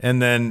 Yeah. And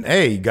then,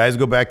 hey, guys,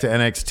 go back to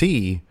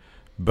NXT.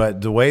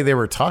 But the way they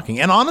were talking,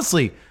 and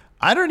honestly,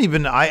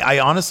 I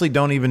honestly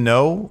don't even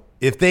know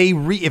if they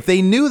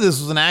knew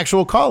this was an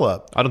actual call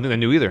up. I don't think they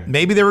knew either.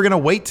 Maybe they were going to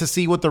wait to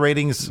see what the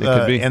ratings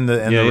and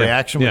the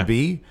reaction would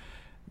be.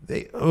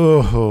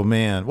 Oh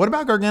man, what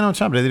about Gargano and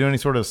Ciampa? Did they do any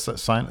sort of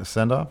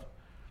send off?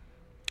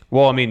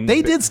 Well, I mean,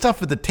 they did stuff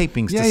with the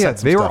tapings. Yeah,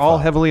 they were all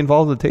heavily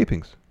involved in the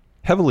tapings.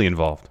 Heavily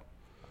involved.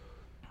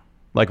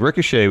 Like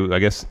Ricochet, I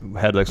guess,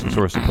 had like some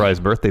sort of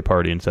surprise birthday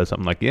party and said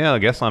something like, "Yeah, I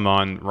guess I'm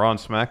on Raw and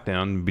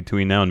SmackDown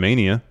between now and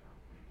Mania."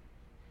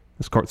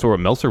 That's sort of what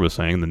Meltzer was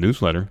saying in the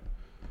newsletter.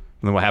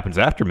 And then what happens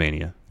after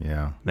Mania?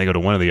 Yeah. They go to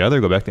one or the other,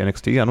 go back to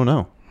NXT? I don't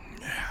know.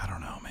 Yeah, I don't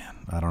know, man.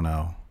 I don't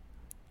know.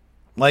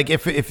 Like,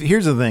 if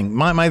here's the thing.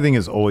 My thing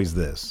is always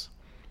this.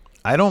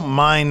 I don't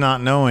mind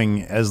not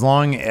knowing as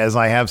long as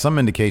I have some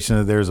indication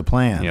that there's a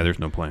plan. Yeah, there's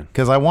no plan.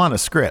 Because I want a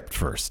script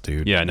first,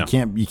 dude. Yeah, I know.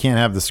 You can't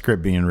have the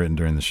script being written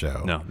during the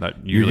show. No,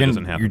 that usually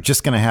doesn't happen. You're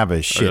just going to have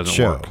a shit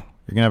show. Work.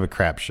 You're going to have a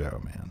crap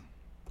show, man.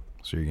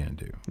 So you're going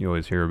to do. You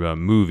always hear about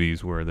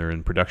movies where they're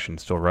in production,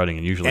 still writing,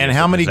 and usually. And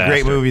how many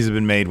great movies have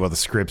been made while the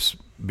script's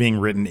being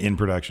written in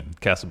production?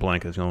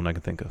 Casablanca is the only one I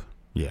can think of.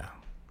 Yeah.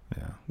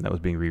 That was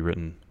being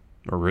rewritten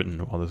or written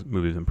while the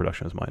movie was in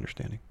production, is my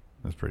understanding.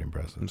 That's pretty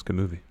impressive. It's a good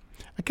movie.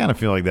 I kind of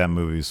feel like that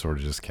movie sort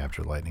of just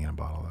captured lightning in a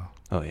bottle,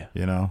 though. Oh, yeah.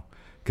 You know?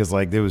 Because,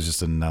 like, there was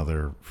just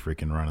another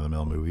freaking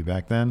run-of-the-mill movie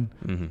back then.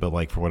 Mm-hmm. But,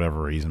 like, for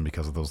whatever reason,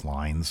 because of those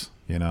lines,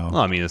 you know?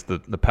 Well, I mean, it's the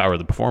power of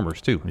the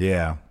performers, too.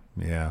 Yeah.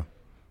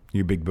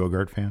 You a big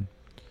Bogart fan?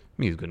 I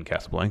mean, he's good in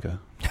Casablanca.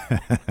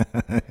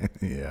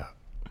 Yeah.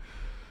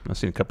 I've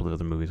seen a couple of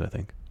other movies, I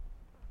think.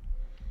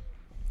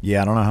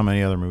 Yeah, I don't know how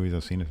many other movies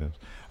I've seen of his.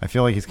 I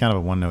feel like he's kind of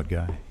a one-note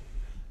guy.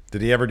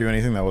 Did he ever do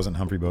anything that wasn't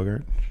Humphrey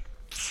Bogart?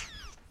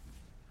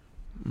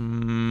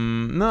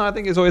 No, I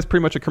think he's always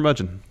pretty much a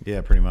curmudgeon.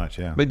 Yeah, pretty much,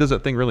 yeah. But he does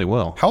that thing really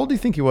well. How old do you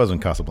think he was when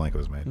Casablanca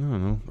was made? I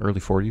don't know.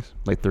 Early 40s,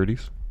 late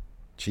 30s.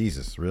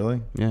 Jesus,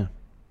 really? Yeah.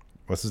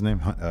 What's his name?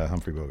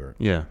 Humphrey Bogart.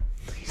 Yeah.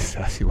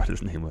 I see what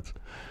his name was.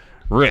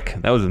 Rick.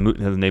 That was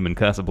his name in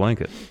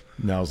Casablanca.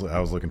 No, I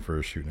was looking for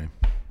a shoot name.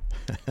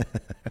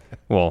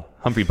 Well,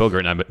 Humphrey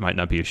Bogart might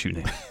not be a shoot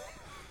name.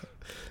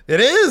 It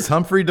is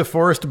Humphrey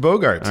DeForest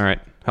Bogart. All right.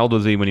 How old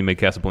was he when he made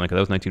Casablanca? That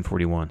was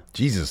 1941.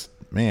 Jesus,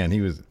 man,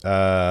 he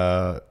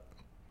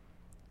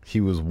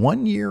was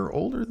 1 year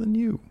older than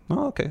you.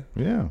 Oh, okay.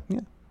 Yeah.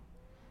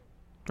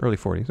 Early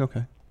 40s.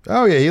 Okay.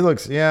 Oh yeah, he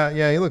looks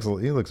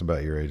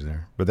about your age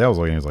there. But that was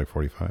like he was like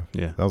 45.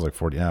 Yeah. That was like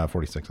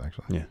 46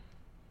 actually. Yeah.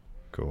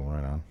 Cool,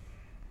 right on.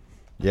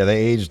 Yeah,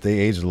 they aged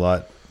a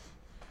lot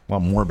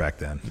more back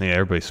then. Yeah,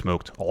 everybody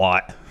smoked a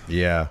lot.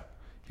 Yeah.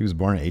 He was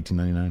born in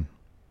 1899.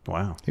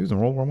 Wow. He was in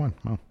World War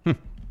I. Wow.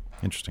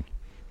 Interesting.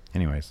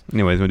 Anyways,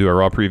 we'll do a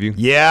Raw preview.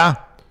 Yeah.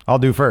 I'll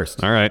do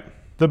first. All right.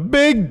 The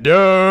Big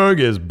Dog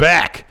is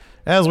back.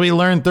 As we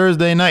learned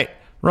Thursday night,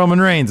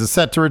 Roman Reigns is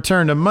set to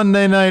return to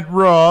Monday Night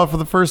Raw for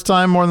the first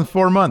time more than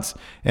 4 months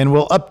and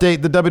will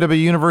update the WWE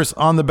Universe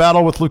on the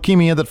battle with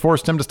leukemia that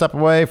forced him to step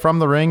away from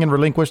the ring and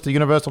relinquish the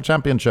Universal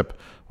Championship.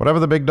 Whatever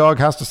the Big Dog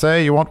has to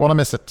say, you won't want to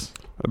miss it.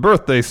 A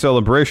birthday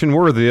celebration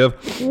worthy of...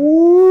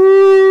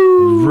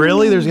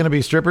 Really? There's going to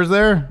be strippers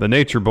there? The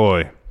Nature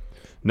Boy.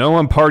 No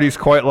one parties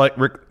quite like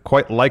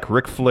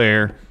Ric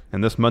Flair,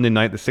 and this Monday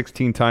night, the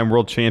 16-time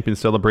world champion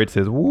celebrates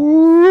his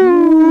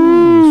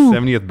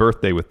 70th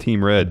birthday with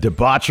Team Red.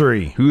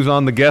 Debauchery. Who's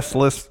on the guest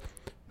list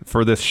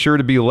for this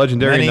sure-to-be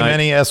legendary night?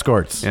 Many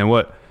escorts. And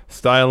what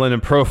styling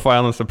and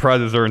profiling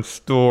surprises are in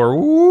store?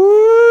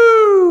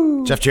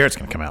 Woo! Jeff Jarrett's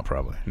going to come out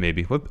probably.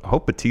 Maybe. I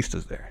hope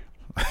Batista's there.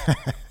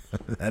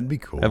 That'd be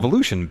cool.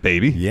 Evolution,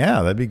 baby.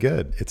 Yeah, that'd be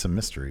good. It's a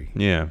mystery.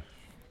 Yeah.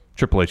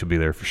 Triple H will be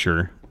there for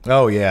sure.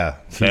 Oh, yeah.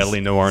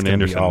 Sadly, no Arn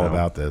Anderson. All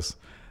about this.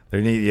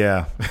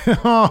 Yeah.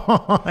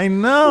 Oh, I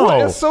know.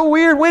 What? It's so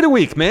weird. Wait a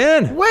week,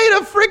 man. Wait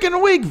a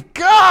freaking week.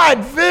 God,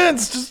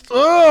 Vince.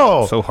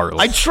 So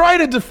heartless. I try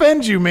to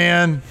defend you,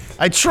 man.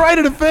 I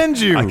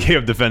gave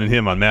up defending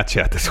him on Matt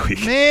Chat this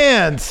week.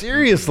 Man,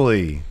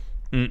 seriously.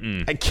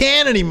 I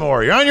can't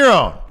anymore. You're on your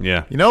own.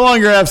 Yeah. You no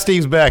longer have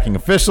Steve's backing.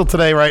 Official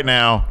today, right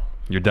now.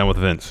 You're done with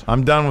Vince.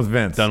 I'm done with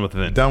Vince. Done with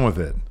Vince. Done with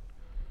it.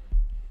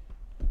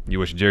 You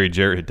wish Jerry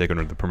Jarrett had taken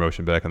over the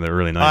promotion back in the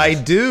early 90s. I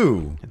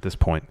do. At this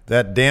point.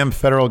 That damn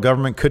federal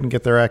government couldn't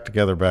get their act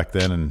together back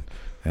then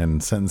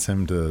and sentence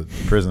him to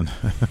prison.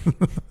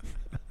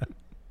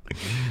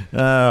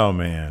 Oh,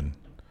 man.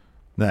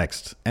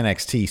 Next,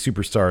 NXT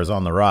superstars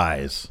on the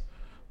rise.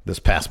 This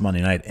past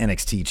Monday night,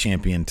 NXT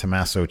champion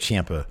Tommaso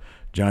Ciampa,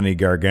 Johnny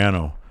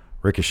Gargano,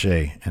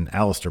 Ricochet, and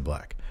Aleister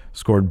Black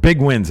scored big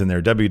wins in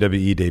their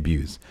WWE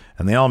debuts,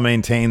 and they all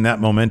maintained that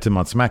momentum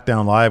on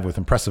SmackDown Live with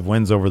impressive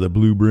wins over the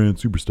Blue Brand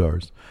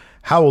superstars.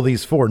 How will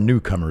these four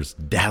newcomers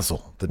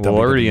dazzle the WWE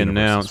already universe?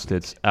 Announced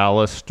it's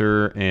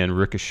Aleister and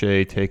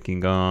Ricochet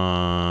taking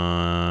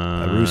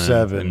on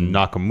Rusev and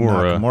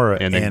Nakamura,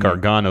 and then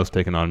Gargano's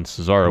taking on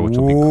Cesaro, which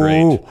will be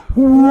great.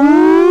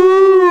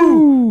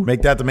 Woo!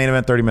 Make that the main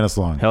event 30 minutes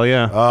long. Hell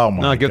yeah. Oh,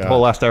 my God. Get the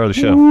whole last hour of the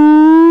show.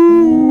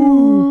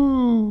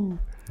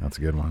 That's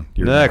a good one.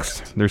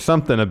 Next, there's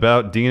something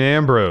about Dean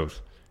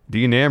Ambrose.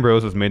 Dean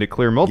Ambrose has made it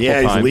clear multiple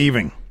times. Yeah, he's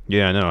leaving.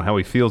 Yeah, I know how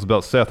he feels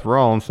about Seth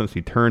Rollins since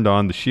he turned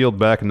on the Shield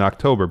back in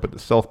October, but the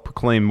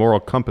self-proclaimed moral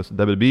compass of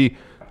WWE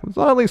was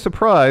oddly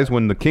surprised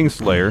when the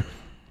Kingslayer,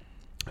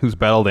 who's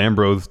battled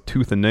Ambrose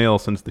tooth and nail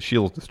since the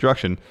Shield's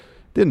destruction,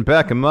 didn't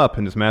back him up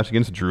in his match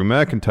against Drew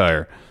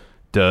McIntyre.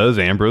 Does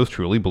Ambrose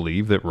truly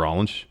believe that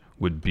Rollins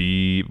would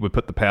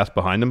put the past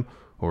behind him,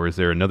 or is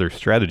there another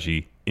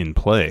strategy in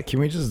play? Can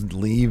we just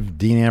leave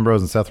Dean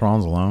Ambrose and Seth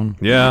Rollins alone?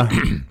 Yeah,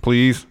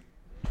 please.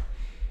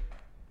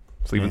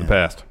 Let's leave it in the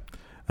past.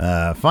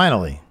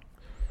 Finally,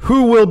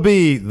 who will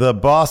be the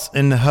Boss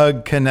and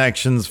Hug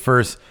Connection's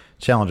first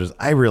challengers?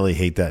 I really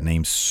hate that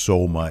name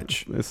so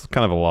much. It's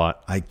kind of a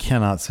lot. I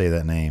cannot say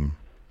that name.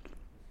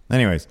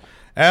 Anyways,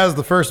 as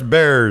the first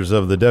bearers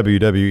of the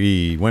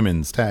WWE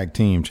Women's Tag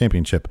Team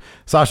Championship,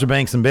 Sasha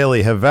Banks and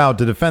Bayley have vowed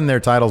to defend their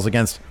titles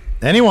against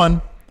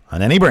anyone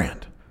on any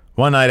brand.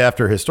 One night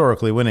after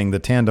historically winning the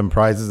tandem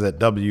prizes at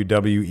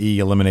WWE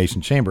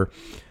Elimination Chamber,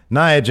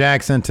 Nia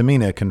Jax and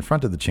Tamina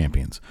confronted the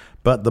champions,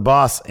 but the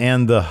boss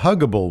and the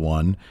huggable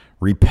one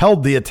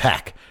repelled the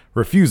attack,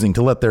 refusing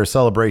to let their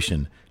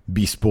celebration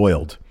be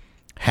spoiled.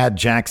 Had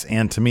Jax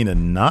and Tamina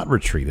not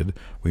retreated,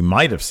 we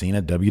might have seen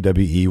a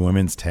WWE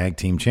Women's Tag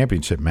Team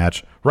Championship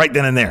match right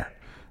then and there.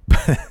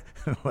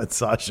 But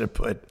Sasha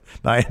put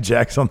Nia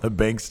Jax on the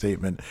bank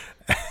statement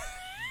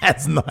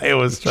as Nia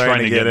was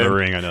trying to get in the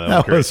ring. I know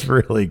that was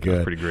really good. That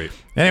was pretty great.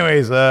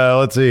 Anyways,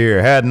 let's see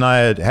here.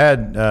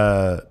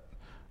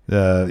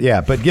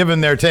 But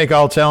given their take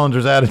all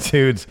challengers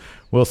attitudes,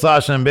 will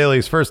Sasha and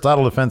Bayley's first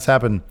title defense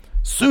happen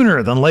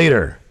sooner than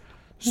later?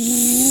 Sooner.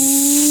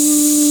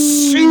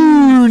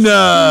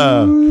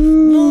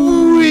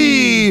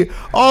 We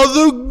are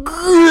the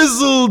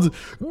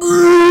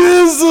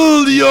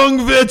grizzled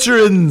young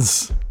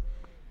veterans.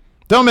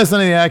 Don't miss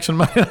any of the action.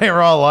 Monday Night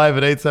Raw live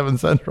at 8/7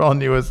 Central on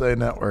USA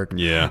Network.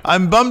 Yeah.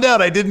 I'm bummed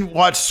out I didn't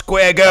watch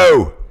Square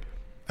Go.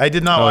 I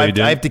did not.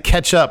 I have to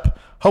catch up.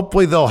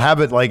 Hopefully they'll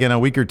have it like in a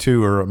week or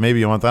two or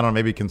maybe a month. I don't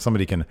know. Maybe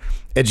somebody can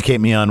educate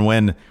me on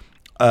when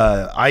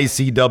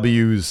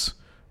ICW's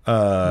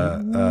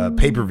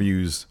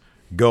pay-per-views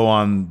go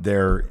on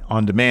their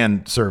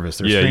on-demand service,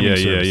 their streaming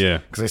service. Yeah.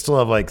 Because I still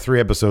have like 3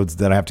 episodes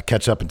that I have to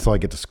catch up until I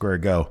get to Square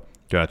Go.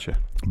 Gotcha.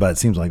 But it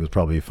seems like it was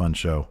probably a fun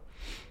show.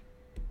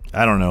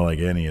 I don't know like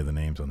any of the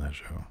names on that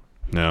show.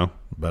 No.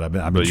 But I've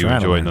been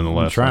trying to learn.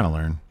 Nonetheless. I'm trying to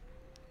learn.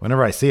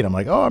 Whenever I see it, I'm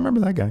like, oh, I remember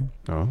that guy.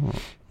 Oh.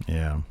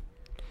 Yeah.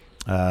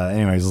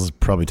 Anyways, let's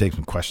probably take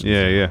some questions.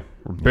 Yeah.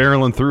 We're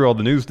barreling through all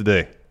the news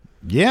today.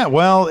 Yeah,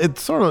 well,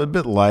 it's sort of a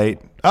bit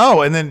light.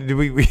 Oh, and then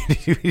we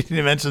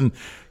didn't mention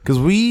because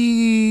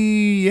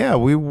we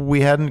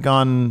hadn't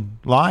gone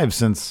live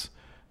since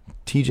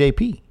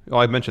TJP. Oh,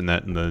 I mentioned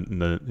that in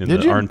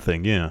the Arn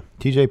thing. Yeah,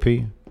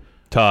 TJP.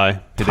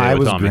 Ty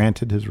was Tommy.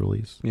 granted his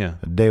release. Yeah,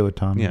 Hideo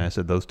Itami. Yeah, I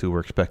said those two were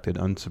expected,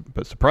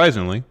 but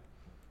surprisingly,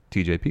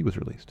 TJP was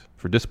released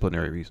for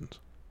disciplinary reasons,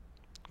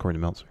 according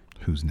to Meltzer.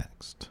 Who's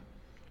next?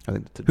 I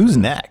think who's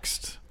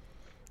next?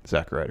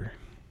 Zack Ryder.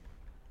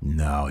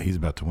 No, he's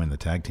about to win the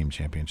tag team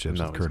championships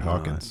with Kurt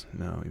Hawkins.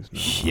 No, he's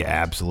not. Yeah,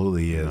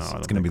 absolutely he is. No,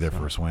 it's going to be their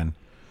first win.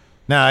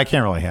 No, that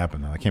can't really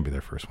happen, though. That can't be their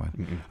first win.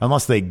 Mm-mm.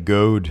 Unless they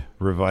goad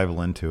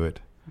Revival into it.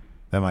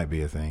 That might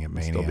be a thing at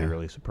Mania. I'd still be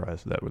really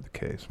surprised if that were the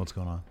case. What's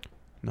going on?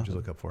 What'd you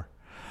look up for?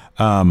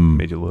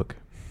 Made you look.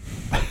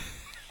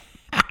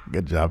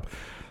 Good job.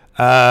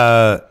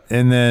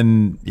 And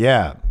then,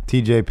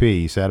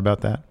 TJP. You sad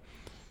about that?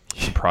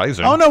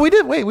 Surprising. Oh no, we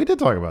did. Wait, we did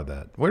talk about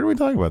that. Where did we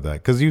talk about that?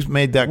 Because you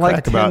made that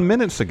crack about 10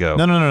 minutes ago.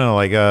 No.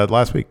 Like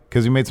last week,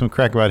 because you made some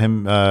crack about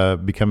him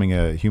becoming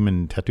a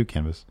human tattoo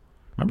canvas.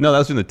 Remember? No, that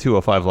was in the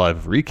 205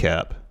 Live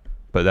recap,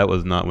 but that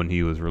was not when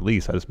he was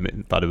released. I just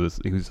thought he was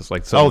just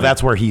like. Oh,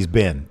 that's where he's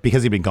been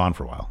because he'd been gone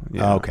for a while.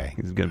 Yeah, okay,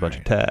 he's getting a bunch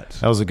of tats.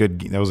 That was a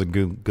good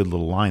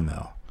little line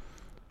though.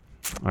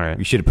 All right,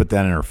 you should have put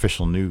that in our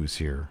official news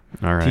here.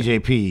 All right,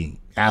 TJP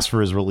asked for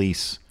his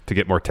release. To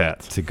get more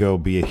tats. To go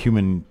be a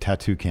human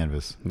tattoo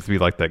canvas. It's to be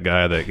like that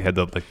guy that had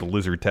the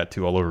lizard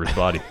tattoo all over his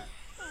body.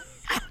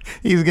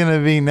 He's going to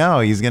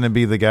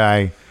be the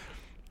guy.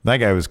 That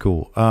guy was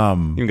cool.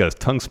 Even got his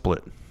tongue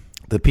split.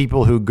 The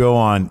people who go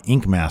on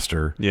Ink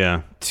Master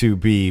to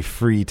be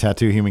free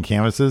tattoo human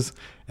canvases,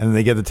 and then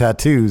they get the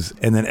tattoos,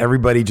 and then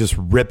everybody just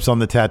rips on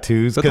the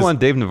tattoos. Is that the one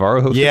Dave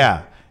Navarro hosted?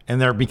 Yeah.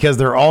 And because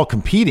they're all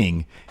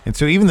competing. And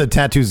so even the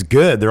tattoo's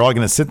good, they're all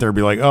going to sit there and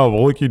be like, oh,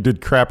 well, look, you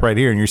did crap right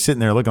here. And you're sitting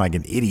there looking like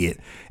an idiot.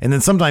 And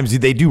then sometimes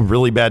they do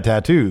really bad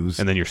tattoos.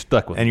 And then you're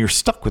stuck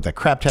with that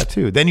crap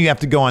tattoo. Then you have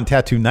to go on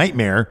Tattoo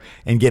Nightmare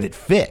and get it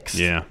fixed.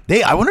 Yeah.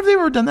 I wonder if they've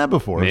ever done that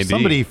before. Maybe.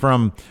 Somebody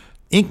from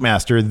Ink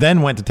Master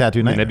then went to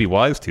Tattoo Nightmare. They'd be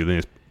wise to.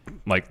 Then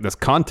like this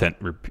content,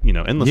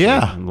 endlessly.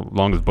 Yeah. As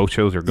long as both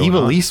shows are going Eva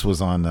on. Lise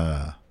was on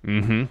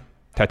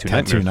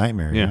Tattoo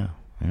Nightmare. Yeah.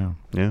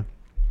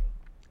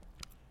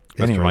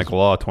 Mr. Michael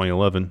Law,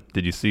 2011.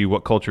 Did you see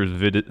What Culture's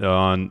vid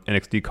on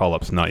NXT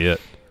call-ups? Not yet.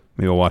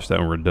 Maybe we'll watch that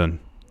when we're done.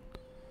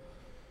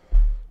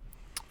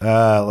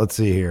 Let's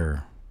see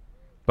here.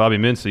 Bobby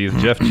Mincy, is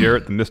Jeff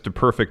Jarrett the Mr.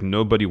 Perfect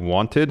nobody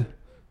wanted?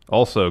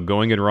 Also,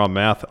 going in raw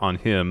math on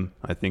him,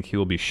 I think he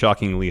will be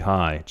shockingly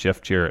high.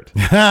 Jeff Jarrett.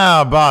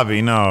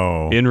 Bobby,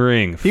 no. In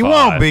ring, 5. He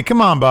won't be.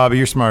 Come on, Bobby.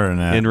 You're smarter than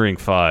that. In ring,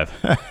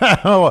 5.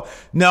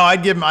 No,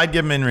 I'd give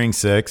him in ring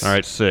 6. All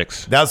right,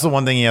 6. That's the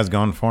one thing he has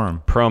going for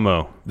him.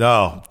 Promo.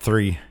 Oh,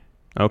 3.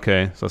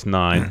 Okay, so that's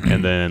 9.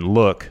 And then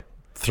look.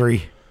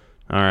 3.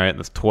 All right,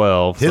 that's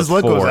 12. His so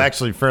look 4. was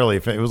actually fairly.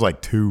 It was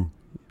like 2.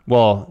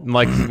 Well,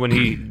 like when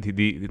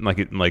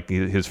like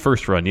his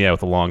first run, with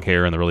the long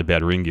hair and the really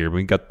bad ring gear. When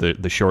he got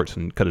the shorts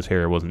and cut his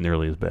hair, it wasn't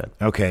nearly as bad.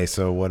 Okay,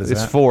 so what is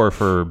that? It's 4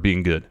 for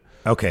being good.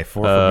 Okay,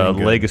 4 for being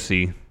good.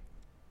 Legacy,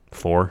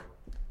 4.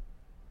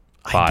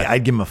 5.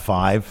 I'd give him a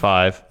 5.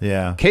 5.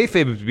 Yeah.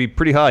 Kayfabe would be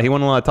pretty high. He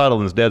won a lot of titles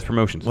in his dad's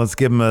promotions. Let's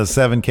give him a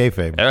 7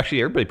 kayfabe.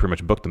 Actually, everybody pretty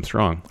much booked him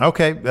strong.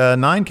 Okay,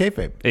 9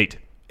 kayfabe. 8.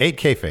 8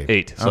 kayfabe.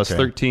 8. So that's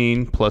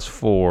 13 plus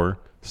 4,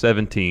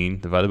 17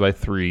 divided by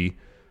 3.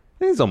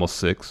 He's almost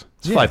 6.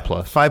 It's 5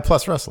 plus. 5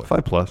 plus wrestler.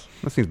 5 plus.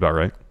 That seems about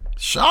right.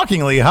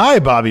 Shockingly high,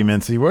 Bobby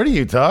Mincy. What are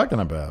you talking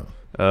about?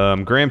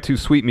 Graham Too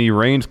Sweet Me.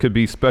 Reigns could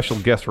be special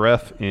guest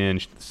ref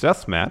in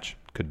Seth's match.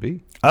 Could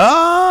be.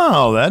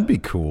 Oh, that'd be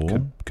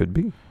cool. Could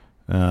be.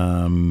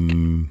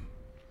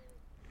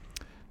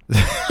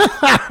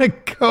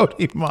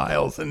 Cody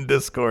Miles in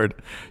Discord.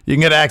 You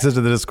can get access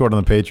to the Discord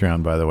on the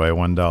Patreon, by the way.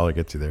 $1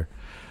 gets you there.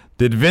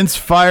 Did Vince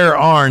fire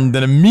Arn,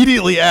 then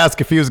immediately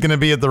ask if he was going to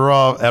be at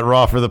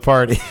Raw for the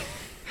party?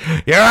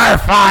 You're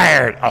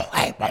fired. Oh,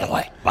 hey, by the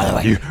way.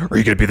 Are you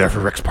going to be there for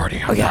Rick's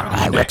party? Oh,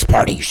 yeah, Rick's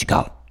party. You should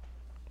go.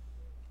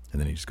 And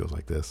then he just goes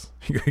like this.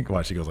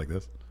 Watch, he goes like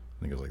this.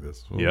 And he goes like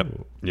this.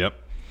 Ooh. Yep.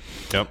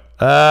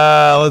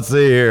 Let's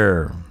see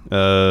here.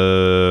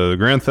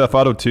 Grand Theft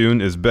Auto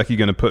Tune. Is Becky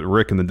going to put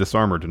Rick in the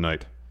disarmor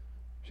tonight?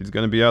 She's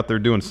going to be out there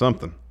doing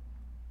something.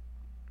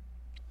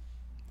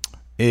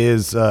 Yeah,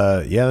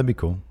 that'd be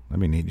cool. I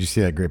mean, did you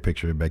see that great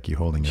picture of Becky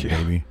holding a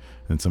baby?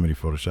 And somebody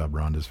photoshopped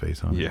Ronda's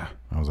face on it. Yeah.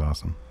 That was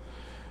awesome.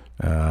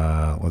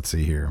 Let's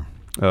see here.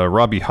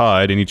 Robbie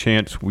Hyde, any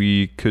chance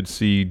we could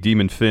see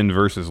Demon Finn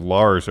versus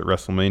Lars at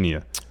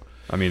WrestleMania?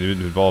 I mean, it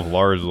would involve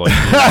Lars like on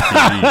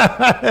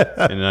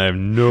TV, and I have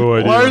no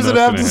idea. Lars would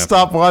have to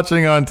stop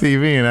watching on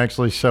TV and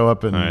actually show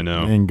up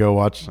and go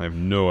watch. I have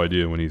no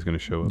idea when he's going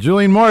to show up.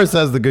 Julian Morris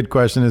has the good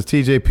question: is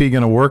TJP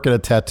going to work at a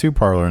tattoo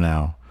parlor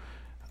now?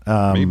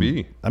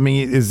 Maybe. I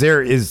mean, is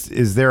there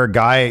a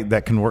guy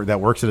that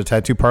works at a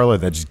tattoo parlor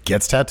that just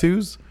gets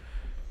tattoos?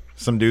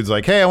 Some dude's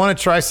like, hey, I want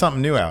to try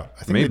something new out.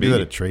 I think they do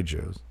that at trade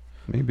shows.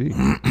 Maybe.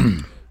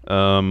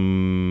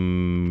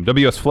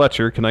 W.S.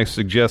 Fletcher, can I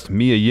suggest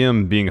Mia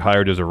Yim being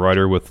hired as a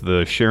writer with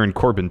the Sharon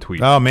Corbin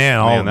tweet? Oh,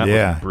 man. That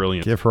was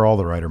brilliant. Give her all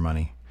the writer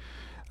money.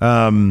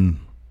 Mike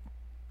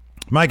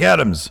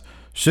Adams,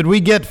 should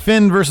we get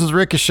Finn versus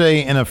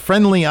Ricochet in a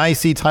friendly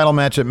IC title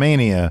match at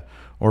Mania,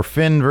 or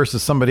Finn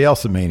versus somebody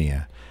else at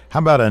Mania? How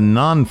about a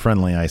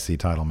non-friendly IC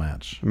title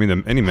match? I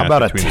mean, any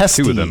match between the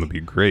two of them would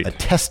be great. A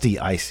testy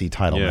IC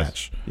title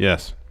match.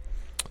 Yes.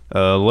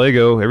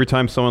 Lego, every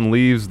time someone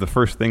leaves, the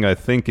first thing I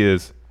think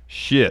is,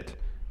 shit,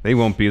 they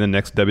won't be in the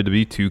next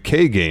WWE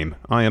 2K game.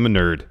 I am a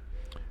nerd.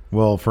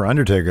 Well, for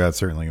Undertaker, that's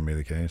certainly going to be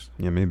the case.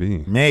 Yeah,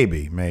 maybe.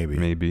 Maybe.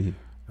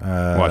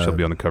 Watch, he'll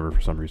be on the cover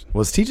for some reason.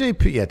 Was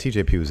TJP? Yeah,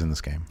 TJP was in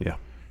this game. Yeah.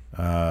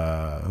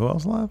 Who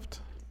else left?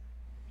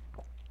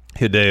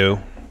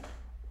 Hideo.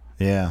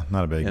 Yeah,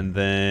 not a big. And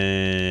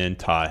then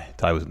Ty.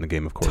 Ty was in the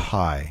game, of course.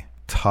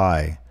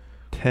 Ty.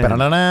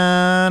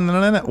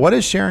 What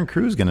is Sharon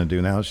Cruz going to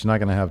do now? She's not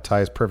going to have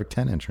Ty's perfect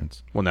 10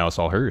 entrance. Well, now it's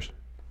all hers.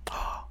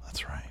 Oh,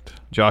 that's right.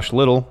 Josh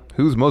Little.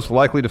 Who's most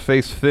likely to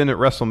face Finn at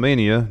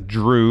WrestleMania?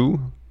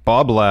 Drew,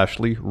 Bob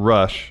Lashley,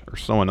 Rush, or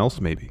someone else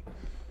maybe?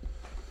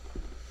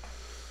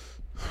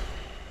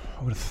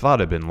 I would have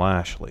thought it'd been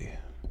Lashley.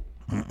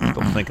 I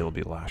don't think it'll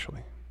be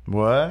Lashley.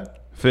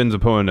 What? Finn's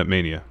opponent at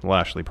Mania.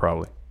 Lashley,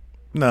 probably.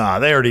 Nah,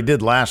 they already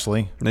did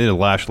Lashley. They did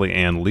Lashley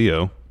and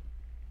Leo.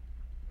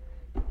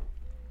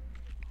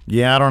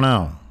 Yeah, I don't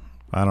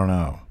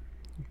know.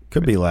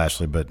 Could be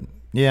Lashley, but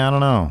yeah, I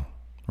don't know.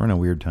 We're in a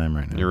weird time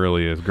right now. It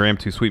really is. Graham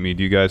Too Sweet Me,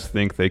 do you guys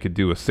think they could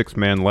do a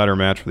 6-man ladder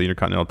match for the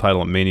Intercontinental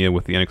title at Mania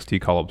with the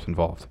NXT call-ups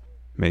involved?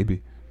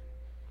 Maybe.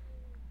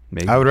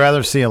 I would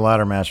rather see a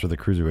ladder match for the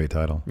Cruiserweight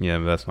title. Yeah,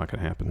 but that's not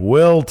going to happen.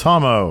 Will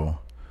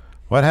Tomo,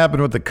 what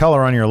happened with the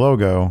color on your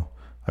logo?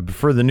 I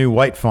prefer the new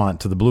white font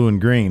to the blue and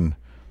green.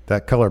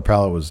 That color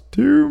palette was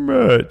too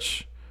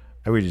much.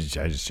 I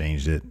just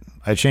changed it.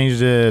 I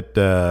changed it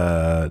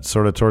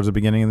sort of towards the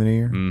beginning of the new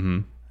year. Mm-hmm.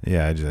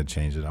 Yeah, I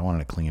changed it. I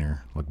wanted it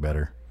cleaner, look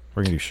better.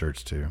 We're going to do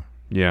shirts too.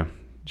 Yeah.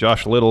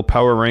 Josh Little,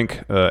 power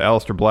rank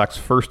Aleister Black's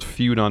first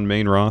feud on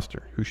main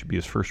roster. Who should be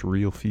his first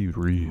real feud?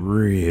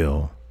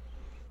 Real.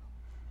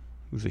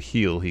 Who's a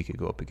heel he could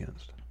go up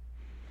against?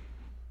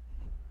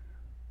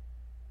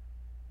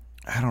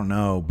 I don't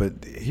know,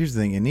 but here's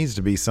the thing. It needs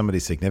to be somebody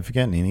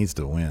significant, and he needs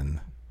to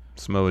win.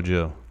 Samoa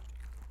Joe.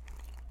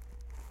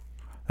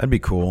 That'd be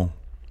cool.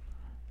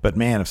 But,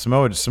 man, if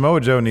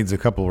Samoa Joe needs a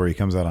couple where he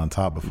comes out on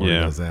top before he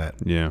does that.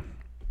 Yeah.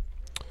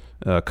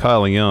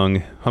 Kyle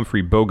Young,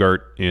 Humphrey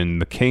Bogart in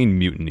The Kane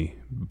Mutiny.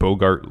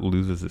 Bogart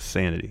loses his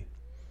sanity.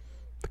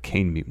 The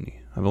Kane Mutiny.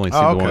 I've only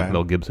seen the one with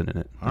Mel Gibson in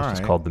it. It's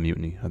just called The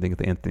Mutiny. I think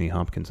Anthony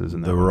Hopkins is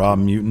in that. The Raw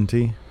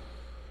Mutanty.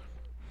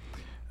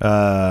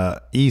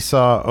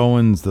 Esau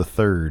Owens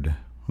III.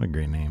 What a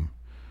great name.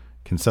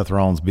 Can Seth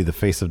Rollins be the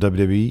face of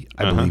WWE?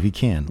 I believe he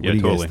can. What do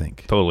you guys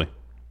think? Totally.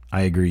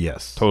 I agree,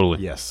 yes. Totally.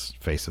 Yes,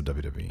 face of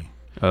WWE.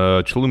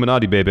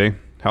 Chilluminati Bebe.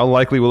 How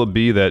likely will it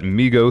be that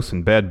Migos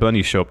and Bad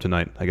Bunny show up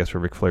tonight, I guess, for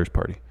Ric Flair's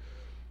party?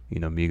 You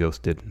know,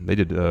 Migos did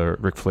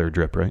Ric Flair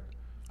drip, right?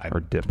 Or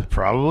dip.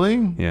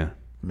 Probably. Yeah.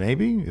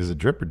 Maybe. Is it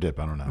drip or dip?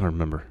 I don't know. I don't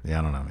remember. Yeah,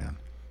 I don't know, man.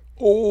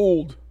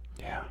 Old.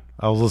 Yeah.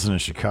 I was listening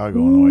to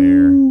Chicago on the way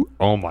here.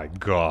 Oh, my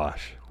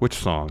gosh. Which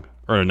song?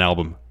 Or an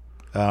album?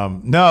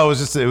 No, it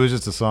was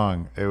just a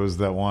song. It was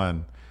that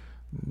one.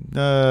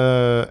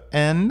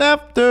 And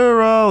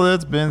after all,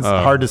 it's been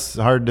hard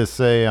to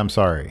say. I'm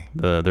sorry.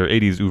 Their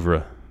 80s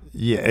oeuvre.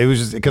 Yeah, it was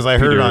just because I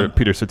heard it on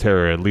Peter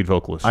Cetera, lead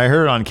vocalist. I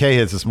heard it on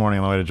K-Hits this morning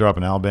on the way to drop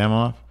an Alabama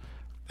off,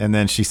 and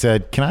then she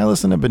said, "Can I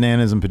listen to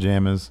Bananas in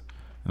Pajamas?"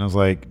 And I was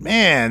like,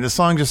 man, this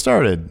song just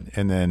started.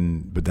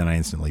 But then I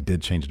instantly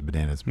did change it to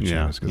Bananas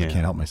Pajamas because I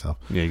can't help myself.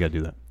 Yeah, you got to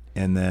do that.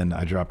 And then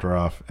I dropped her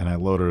off and I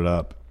loaded it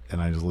up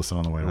and I just listened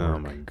on the way to work. Oh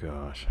my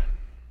gosh.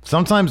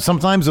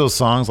 Sometimes those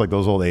songs, like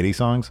those old 80s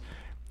songs,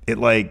 it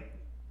like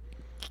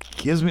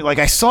gives me, like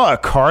I saw a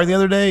car the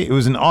other day. It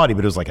was an Audi,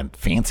 but it was like a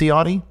fancy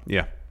Audi.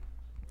 Yeah.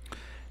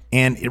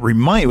 And it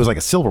was like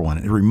a silver one.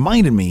 It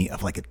reminded me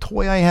of like a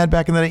toy I had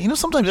back in the day. You know,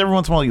 sometimes every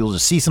once in a while you'll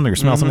just see something or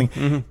smell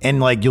something and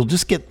like you'll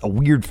just get a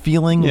weird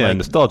feeling. Yeah, like,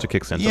 nostalgia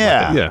kicks in.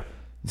 Yeah. Like yeah.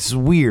 This is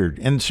weird.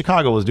 And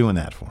Chicago was doing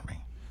that for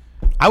me.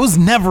 I was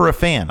never a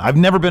fan. I've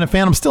never been a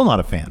fan. I'm still not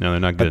a fan. No, they're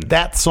not good. But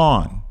that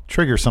song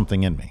triggers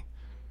something in me.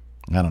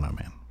 I don't know,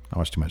 man. I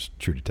watch too much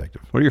True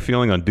Detective. What are you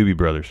feeling on Doobie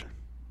Brothers?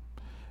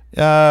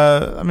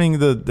 I mean,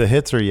 the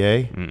hits are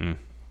yay. Mm-mm.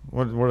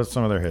 What are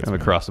some of their hits? Kind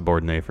of across the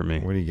board, nay for me.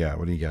 What do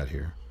you got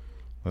here?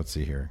 Let's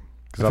see here.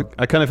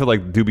 I kind of feel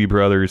like Doobie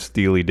Brothers,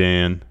 Steely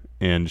Dan,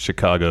 and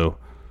Chicago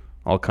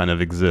all kind of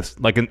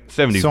exist. Like in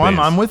 70s So bands.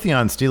 I'm with you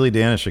on Steely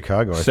Dan and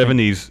Chicago.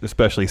 70s,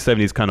 especially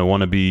 70s kind of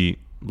want to be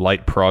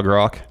light prog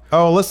rock.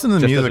 Oh, listen to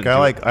the Just music. I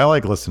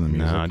like listening to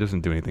music. No, it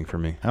doesn't do anything for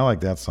me. I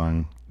like that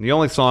song. The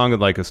only song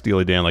like a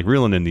Steely Dan, like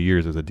Reelin' in the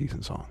Years, is a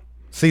decent song.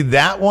 See,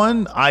 that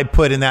one I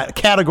put in that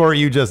category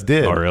you just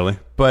did. Oh, really?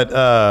 But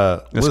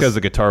that's because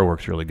the guitar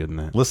works really good in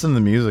that. Listen to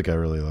the music I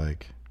really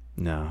like.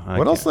 No.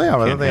 What else do they have?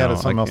 I thought they had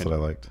something else that I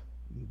liked.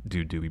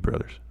 Do Doobie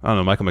Brothers. I don't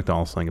know. Michael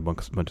McDonald sang a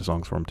bunch of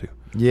songs for him too.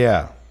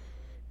 Yeah.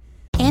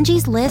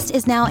 Angie's List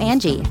is now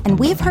Angie, and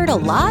we've heard a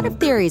lot of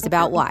theories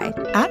about why.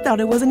 I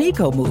thought it was an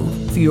eco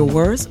move. Fewer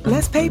words,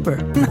 less paper.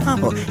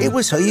 No, it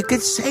was so you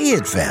could say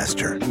it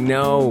faster.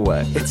 No,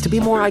 it's to be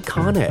more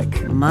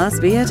iconic.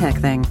 Must be a tech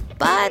thing.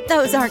 But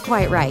those aren't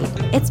quite right.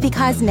 It's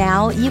because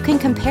now you can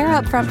compare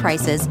upfront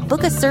prices,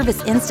 book a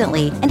service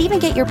instantly, and even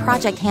get your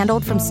project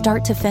handled from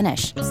start to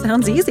finish.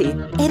 Sounds easy.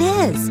 It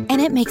is, and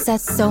it makes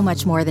us so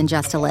much more than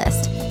just a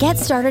list. Get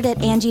started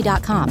at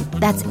Angie.com.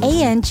 That's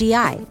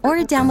ANGI, or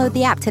download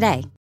the app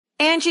today.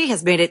 Angie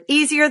has made it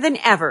easier than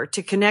ever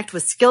to connect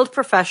with skilled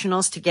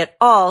professionals to get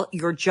all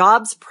your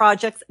jobs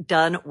projects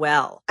done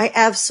well. I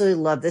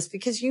absolutely love this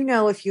because, you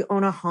know, if you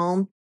own a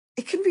home,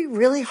 it can be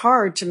really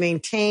hard to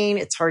maintain.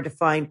 It's hard to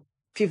find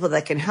people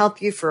that can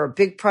help you for a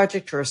big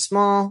project or a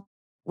small.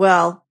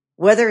 Well,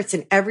 whether it's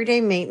in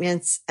everyday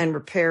maintenance and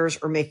repairs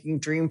or making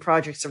dream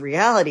projects a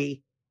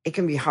reality, it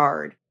can be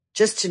hard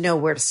just to know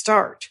where to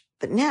start.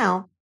 But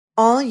now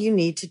all you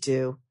need to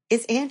do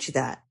is Angie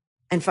that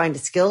and find a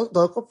skilled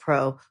local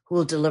pro who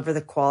will deliver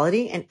the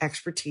quality and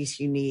expertise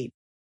you need.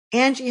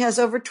 Angie has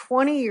over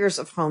 20 years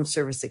of home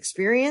service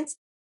experience,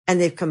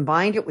 and they've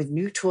combined it with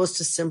new tools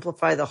to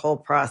simplify the whole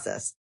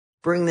process.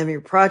 Bring them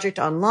your project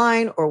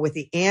online or with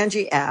the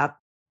Angie app,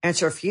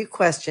 answer a few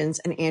questions,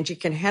 and Angie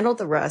can handle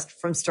the rest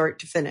from start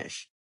to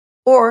finish.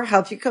 Or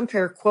help you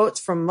compare quotes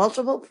from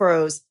multiple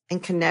pros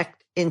and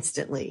connect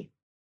instantly,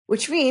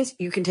 which means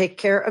you can take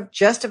care of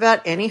just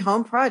about any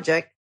home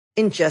project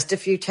in just a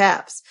few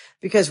taps.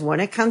 Because when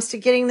it comes to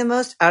getting the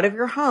most out of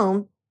your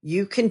home,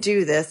 you can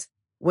do this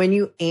when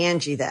you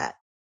Angie that.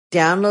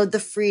 Download the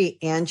free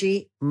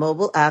Angie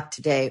mobile app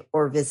today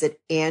or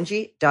visit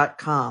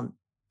Angie.com.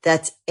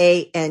 That's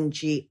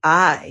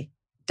ANGI.com.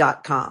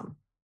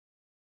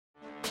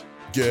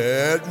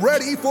 Get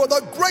ready for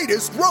the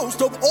greatest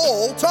roast of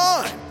all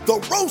time.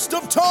 The Roast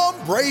of Tom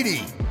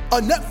Brady.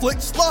 A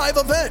Netflix live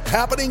event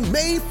happening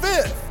May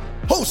 5th.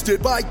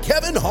 Hosted by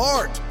Kevin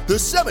Hart, the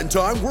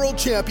 7-time world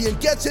champion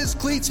gets his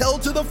cleats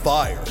held to the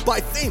fire by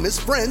famous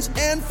friends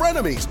and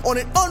frenemies on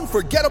an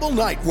unforgettable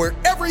night where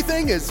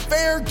everything is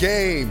fair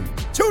game.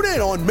 Tune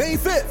in on May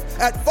 5th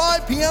at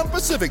 5 p.m.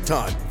 Pacific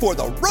time for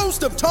the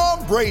Roast of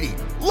Tom Brady,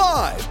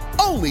 live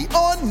only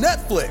on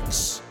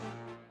Netflix.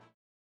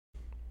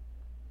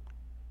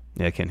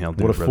 Yeah, I can't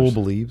help What a Doobie Brothers.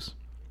 Fool Believes.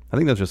 I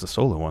think that's just a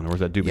solo one, or was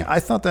that Doobie? Yeah, I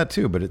thought that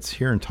too, but it's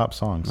here in top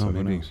songs. So Oh,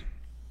 who maybe. knows?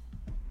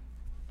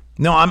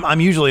 No, I'm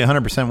usually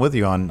 100% with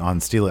you on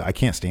Steely. I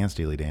can't stand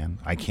Steely Dan.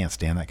 I can't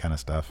stand that kind of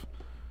stuff.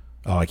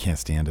 Oh, I can't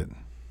stand it.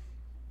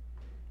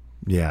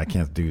 Yeah, I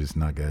can't do it. It's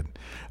not good.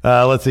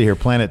 Let's see here.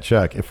 Planet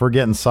Chuck. If we're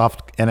getting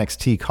soft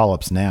NXT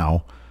call-ups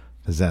now,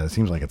 it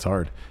seems like it's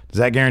hard. Does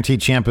that guarantee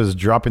Ciampa's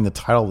dropping the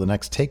title of the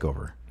next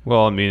takeover?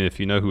 Well, I mean, if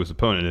you know who his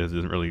opponent is, it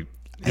doesn't really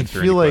answer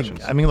I feel any like,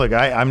 questions. I mean, look,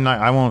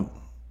 I won't,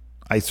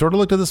 I sort of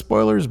looked at the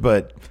spoilers,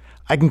 but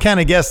I can kind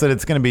of guess that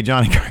it's going to be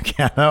Johnny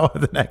Gargano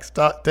at the next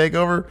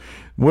takeover.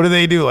 What do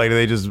they do? Like, do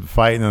they just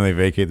fight and then they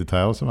vacate the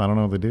title? I don't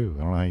know what they do.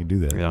 I don't know how you do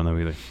that. Yeah, I don't know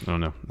either.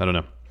 I don't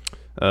know.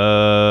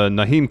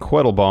 Naheem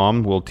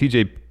Quettlebaum, will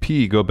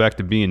TJP go back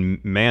to being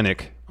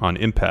manic on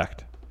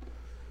Impact?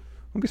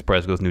 I'd be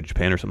surprised if it goes to New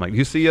Japan or something like that.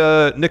 You see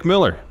Nick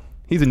Miller.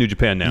 He's in New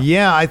Japan now.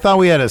 Yeah, I thought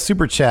we had a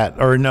super chat,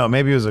 or no,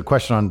 maybe it was a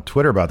question on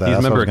Twitter about that. He's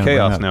a That's what member I of was gonna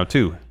Chaos bring now, up.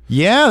 too.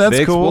 Yeah,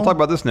 that's cool. We'll talk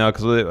about this now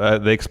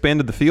because they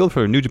expanded the field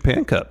for a New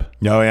Japan Cup.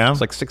 Oh, yeah? It's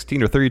like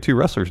 16 or 32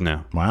 wrestlers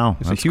now. Wow.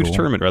 It's that's a huge cool.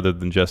 tournament rather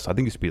than just, I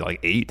think it used to be like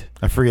 8.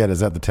 I forget, is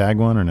that the tag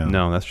one or no?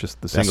 No, that's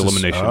just the That's single just-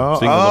 elimination. Oh,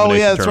 Single elimination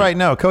yeah, that's tournament. right.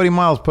 No, Cody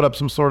Miles put up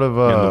some sort of...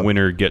 And the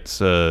winner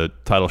gets a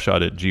title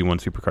shot at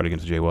G1 Supercard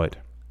against Jay White.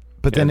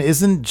 But then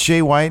isn't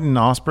Jay White and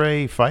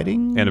Ospreay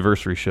fighting?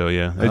 Anniversary show,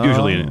 yeah.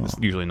 It's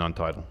usually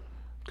non-title.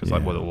 Because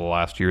like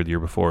last year, the year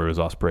before, it was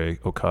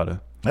Ospreay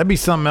Okada. That'd be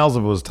something else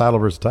if it was title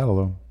versus title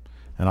though.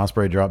 And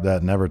Ospreay dropped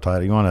that never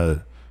title. You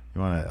want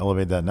to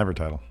elevate that never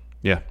title?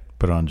 Yeah.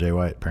 Put it on Jay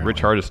White. Apparently.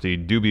 Rich Hardesty,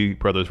 Doobie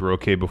Brothers were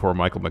okay before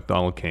Michael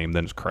McDonald came.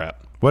 Then it's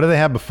crap. What did they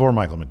have before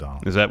Michael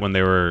McDonald? Is that when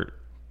they were?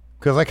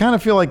 Because I kind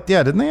of feel like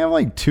didn't they have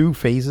like 2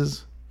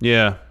 phases?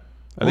 Yeah.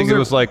 I think it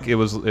was like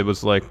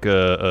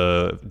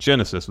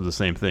Genesis was the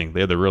same thing.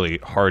 They had the really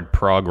hard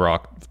prog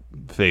rock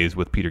phase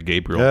with Peter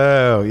Gabriel.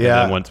 Oh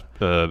yeah. And then once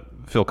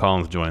Phil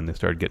Collins joined, they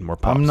started getting more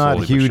pop. I'm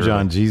not huge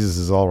on Jesus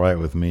Is All Right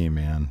With Me,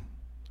 man.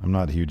 I'm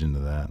not huge into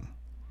that.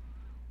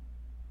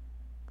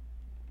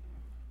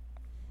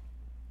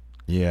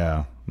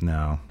 Yeah,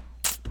 no.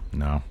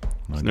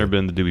 It's never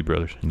been the Doobie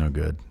Brothers. No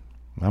good.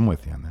 I'm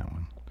with you on that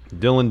one.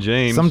 Dylan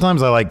James.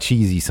 Sometimes I like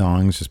cheesy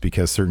songs just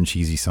because certain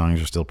cheesy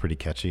songs are still pretty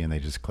catchy and they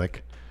just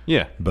click.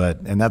 Yeah.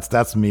 And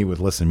that's me with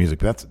listening to music.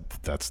 But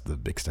that's the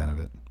big extent of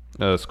it.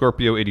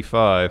 Scorpio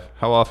 85.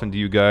 How often do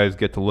you guys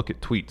get to look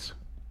at tweets?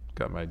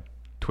 Got my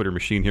Twitter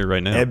machine here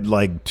right now.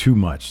 Like too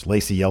much.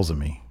 Lacey yells at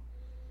me.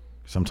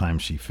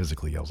 Sometimes she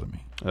physically yells at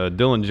me.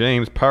 Dylan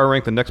James, power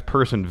rank the next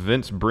person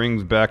Vince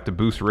brings back to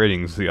boost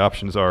ratings. The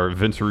options are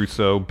Vince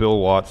Russo, Bill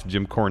Watts,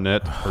 Jim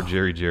Cornette, or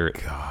Jerry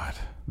Jarrett. God.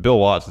 Bill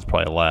Watts is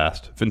probably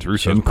last. Vince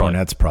Russo. Jim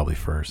Cornette's probably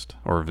first.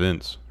 Or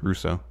Vince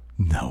Russo.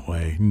 No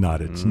way.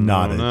 Not a chance,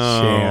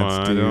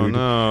 dude. I don't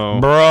know.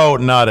 Bro,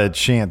 not a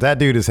chance. That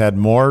dude has had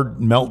more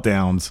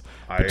meltdowns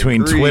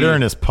between Twitter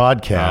and his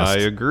podcast. I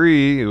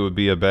agree. It would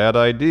be a bad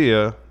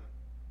idea.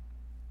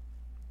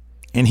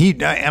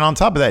 And on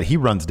top of that, he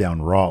runs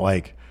down Raw.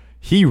 Like,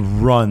 he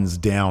runs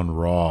down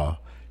Raw.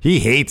 He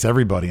hates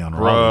everybody on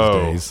Raw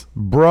these days.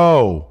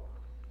 Bro.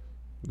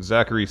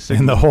 Zachary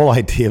Sigmund. And the whole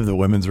idea of the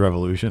women's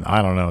revolution,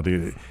 I don't know,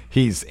 dude.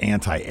 He's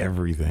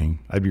anti-everything.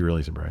 I'd be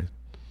really surprised.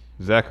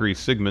 Zachary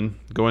Sigmund,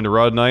 going to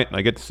Raw tonight, and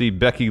I get to see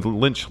Becky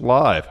Lynch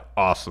live.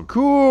 Awesome.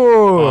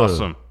 Cool.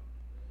 Awesome.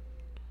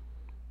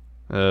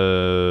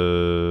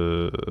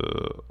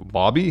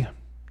 Bobby?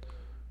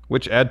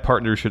 Which ad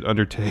partner should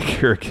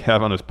Undertaker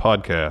have on his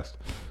podcast?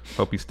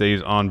 Hope he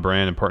stays on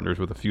brand and partners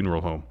with a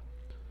funeral home.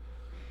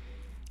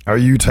 Are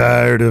you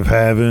tired of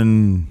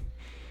having...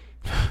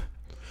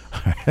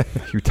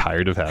 You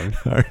tired of having?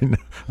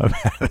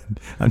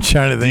 I'm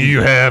trying to think. Do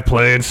you have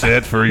plans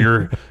set for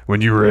your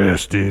when you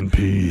rest in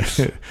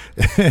peace?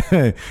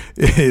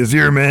 Is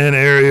your man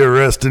area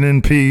resting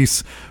in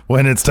peace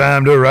when it's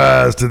time to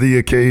rise to the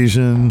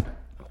occasion?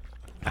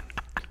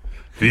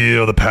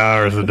 Feel the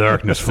powers of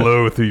darkness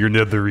flow through your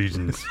nether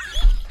regions.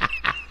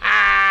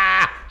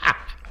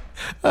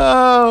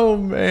 Oh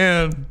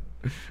man,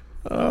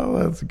 oh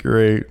that's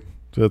great.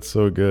 That's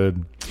so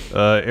good.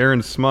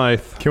 Aaron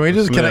Smythe. Can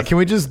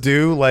we just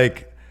do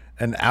like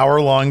an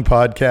hour-long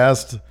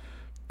podcast,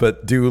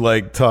 but do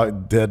like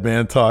Dead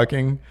Man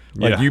Talking?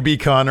 Like you be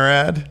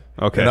Conrad,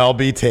 okay, and I'll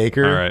be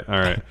Taker. All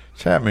right.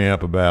 Chat me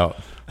up about.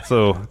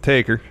 So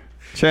Taker,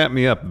 chat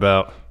me up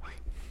about.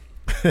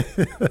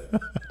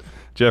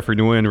 Jeffrey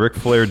Nguyen, Ric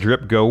Flair,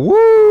 drip go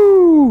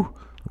woo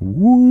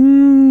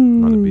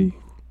woo on the beat.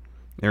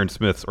 Aaron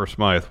Smith or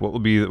Smythe, what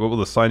will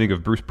the signing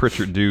of Bruce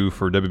Pritchard do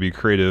for WB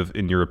Creative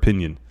in your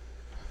opinion?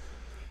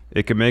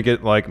 It could make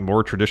it like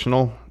more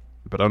traditional,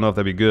 but I don't know if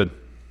that'd be good.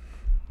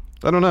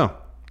 I don't know.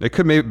 It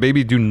could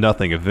maybe do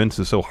nothing if Vince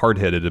is so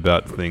hard-headed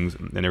about things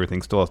and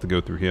everything still has to go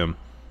through him.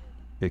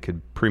 It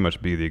could pretty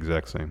much be the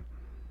exact same.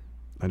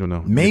 I don't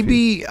know.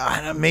 Maybe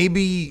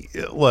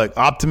look,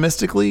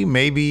 optimistically,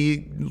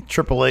 maybe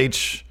Triple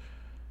H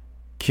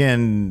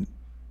can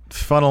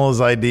funnel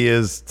his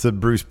ideas to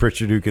Bruce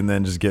Pritchard, who can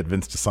then just get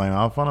Vince to sign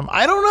off on him.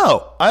 I don't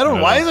know.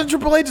 Why isn't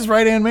Triple H his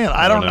right-hand man?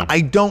 I don't know.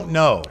 I don't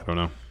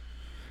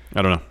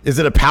know. Is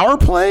it a power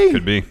play?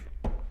 Could be. Kind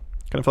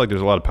of feel like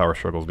there's a lot of power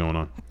struggles going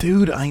on.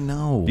 Dude, I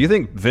know. Do you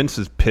think Vince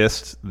is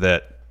pissed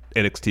that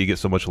NXT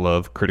gets so much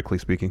love, critically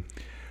speaking?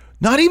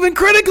 Not even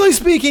critically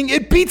speaking.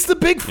 It beats the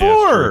Big Four.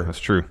 Yeah, that's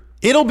true.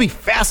 It'll be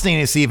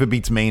fascinating to see if it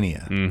beats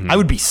Mania. Mm-hmm. I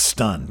would be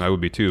stunned. I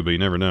would be too, but you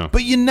never know.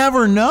 But you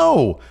never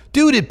know.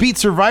 Dude, it beat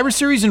Survivor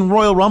Series and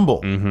Royal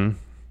Rumble.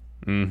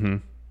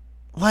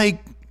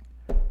 Like,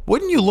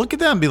 wouldn't you look at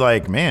that and be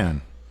like,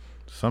 man,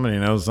 somebody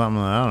knows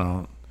something that I don't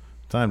know.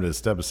 Time to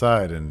step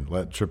aside and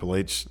let Triple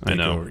H take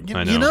over.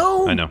 I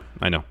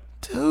know.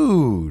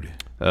 Dude.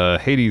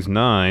 Hades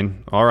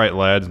 9. All right,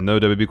 lads. No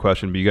WB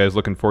question, but you guys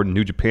looking forward to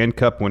New Japan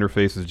Cup? Winner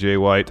faces Jay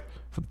White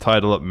for the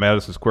title at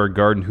Madison Square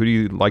Garden. Who do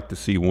you like to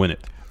see win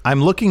it?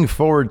 I'm looking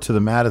forward to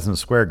the Madison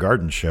Square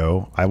Garden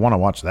show. I want to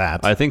watch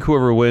that. I think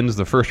whoever wins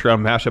the first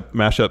round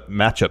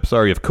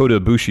matchup of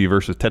Kota Ibushi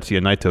versus Tetsuya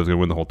Naito is going to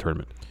win the whole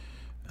tournament.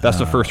 That's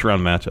the first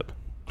round matchup.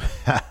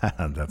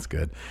 That's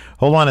good.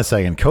 Hold on a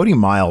second. Cody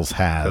Miles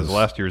has... Because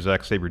last year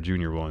Zack Sabre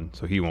Jr. won,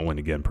 so he won't win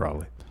again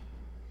probably.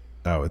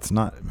 Oh, it's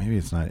not. Maybe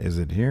it's not. Is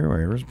it here?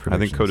 Where's predictions? I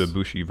think Kota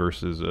Ibushi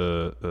versus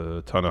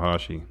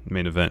Tanahashi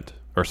main event,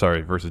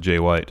 versus Jay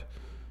White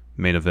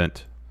main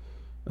event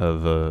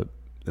of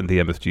the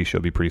MSG show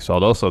be pretty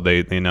solid. Also,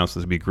 they announced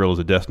this would be Guerrillas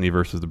of Destiny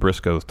versus the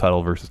Briscoes,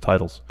 title versus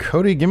titles.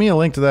 Cody, give me a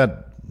link to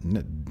that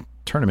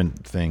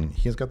tournament thing.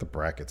 He has got the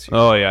brackets here.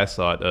 Oh, yeah, I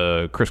saw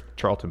it. Chris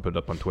Charlton put it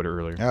up on Twitter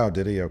earlier. Oh,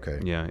 did he? Okay.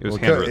 Yeah, it was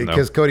handwritten, though.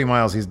 Because Cody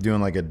Miles, he's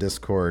doing like a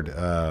Discord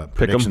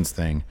predictions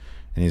thing,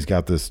 and he's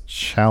got this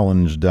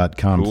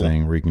challenge.com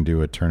thing where you can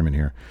do a tournament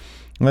here.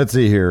 Let's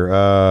see here.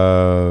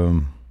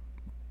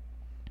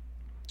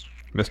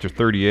 Mr.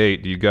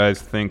 38, do you guys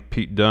think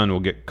Pete Dunne will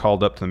get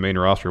called up to the main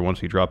roster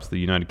once he drops the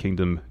United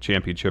Kingdom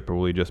Championship, or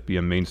will he just be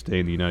a mainstay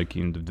in the United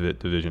Kingdom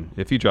division?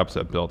 If he drops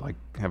that belt, I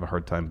have a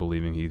hard time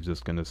believing he's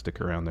just going to stick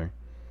around there.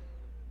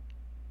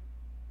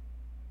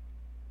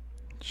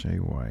 Jay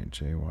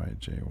White.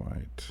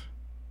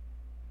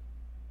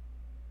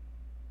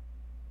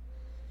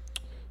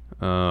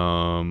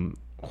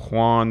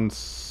 Juan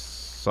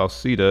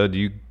Sauceda, do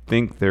you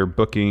think they're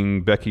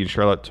booking Becky and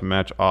Charlotte to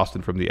match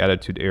Austin from the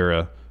Attitude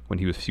Era when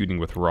he was feuding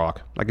with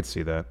Rock? I could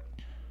see that.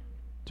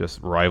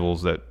 Just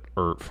rivals that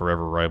are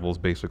forever rivals,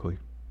 basically.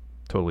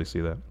 Totally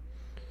see that.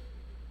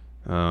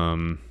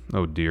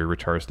 Oh dear,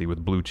 Rich Harsty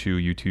with Blue Chew,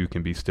 you two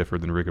can be stiffer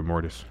than rigor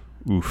mortis.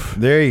 Oof.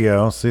 There you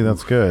go. See,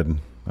 that's good.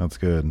 That's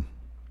good.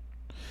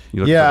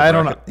 Yeah, I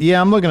don't know.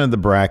 Yeah, I'm looking at the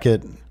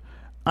bracket.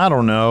 I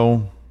don't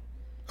know.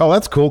 Oh,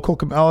 that's cool.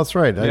 Oh, that's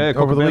right. Yeah,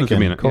 over the weekend,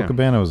 Cabana, Colt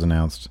Cabana was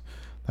announced.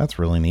 That's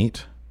really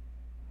neat.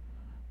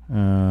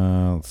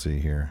 Let's see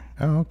here.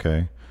 Oh,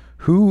 okay.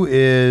 Who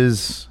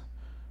is...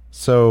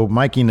 So,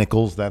 Mikey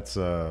Nichols, that's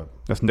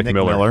Nick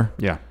Miller.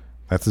 Yeah.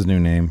 That's his new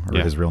name, or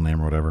his real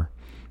name, or whatever.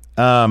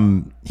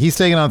 He's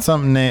taking on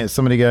somebody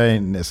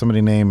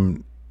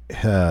named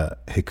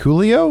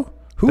Hikuleo?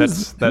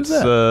 That's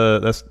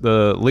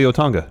the Leo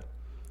Tonga.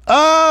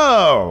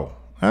 Oh,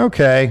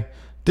 okay.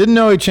 Didn't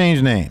know he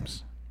changed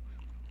names.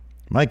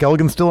 Mike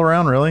Elgin's still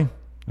around, really?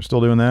 They're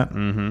still doing that?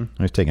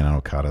 Mm-hmm. He's taking on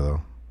Okada,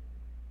 though.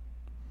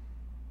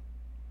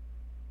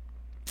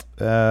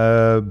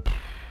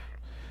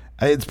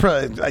 It's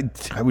probably.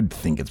 I would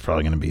think it's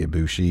probably going to be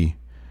Ibushi.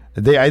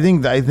 I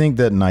think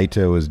that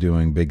Naito is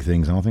doing big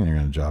things. I don't think they're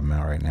going to job him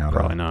out right now.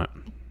 Probably not.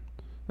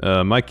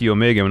 Mikey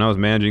Omega, when I was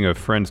managing a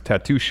friend's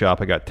tattoo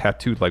shop, I got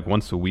tattooed like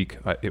once a week.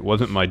 It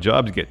wasn't my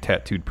job to get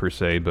tattooed per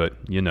se, but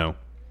you know.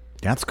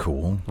 That's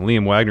cool.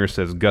 Liam Wagner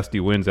says gusty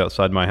winds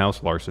outside my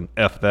house, Larson.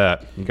 F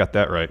that. You got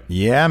that right.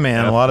 Yeah,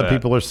 man. A lot of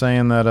people are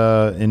saying that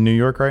in New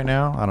York right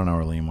now. I don't know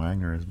where Liam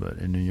Wagner is, but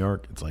in New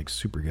York, it's like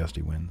super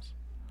gusty winds.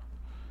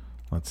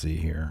 Let's see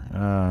here.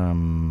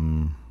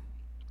 Werner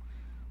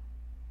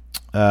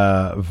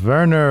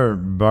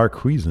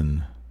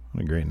Barquisen.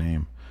 What a great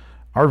name.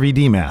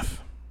 RVD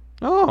Math.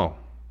 Oh.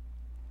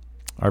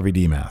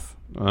 RVD Math.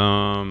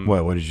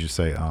 What did you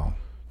say? Oh.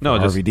 No,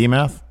 RVD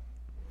Math?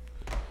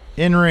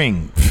 In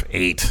ring.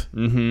 8.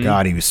 Mm-hmm.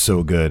 God, he was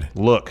so good.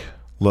 Look.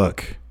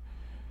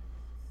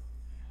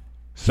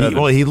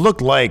 He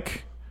looked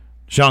like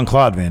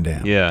Jean-Claude Van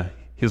Damme. Yeah.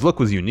 His look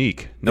was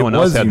unique. No one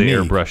else had the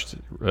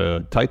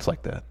airbrushed tights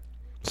like that.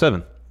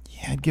 7.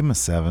 Yeah, I'd give him a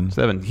 7.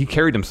 7. He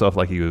carried himself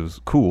like he was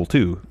cool,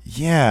 too.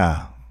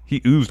 Yeah.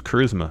 He oozed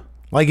charisma.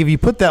 Like, if you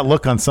put that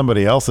look on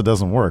somebody else, it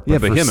doesn't work. Yeah,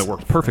 but him, it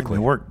worked perfectly.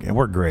 It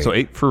worked great. So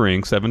 8 for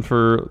ring, 7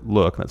 for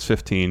look. That's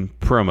 15.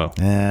 Promo.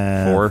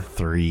 4.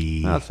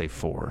 3. I'd say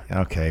 4.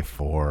 Okay,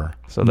 4.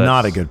 So that's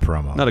not a good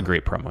promo. Not a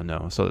great promo,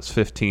 no. So that's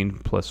 15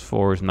 plus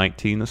 4 is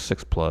 19. That's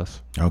 6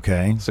 plus.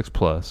 Okay. 6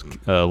 plus.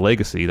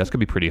 Legacy, that's going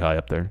to be pretty high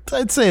up there.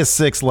 I'd say a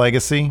 6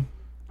 Legacy.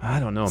 I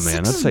don't know,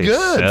 man. 6 I'd say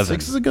good. 7.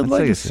 6 is a good I'd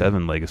legacy. say a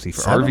 7 legacy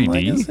for 7 RVD.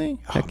 legacy?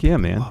 Heck yeah,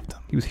 man.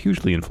 He was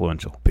hugely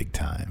influential. Big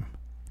time.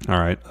 All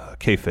right.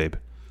 Kayfabe.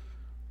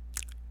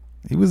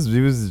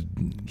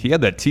 He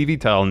had that TV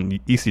title in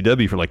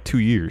ECW for like 2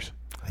 years.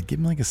 I'd give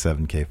him like a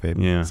 7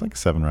 kayfabe. Yeah. It's like a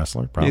 7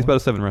 wrestler, probably. Yeah, he's about a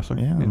 7 wrestler.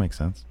 Yeah, that makes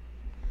sense.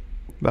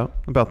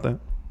 About that.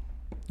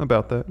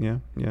 Yeah,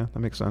 that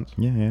makes sense.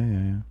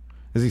 Yeah.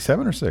 Is he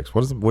 7 or 6?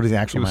 What is the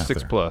actual It was math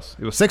 6 there? plus.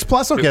 It was 6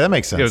 plus? Okay, that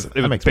makes sense.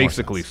 It was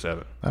basically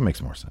 7. That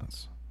makes more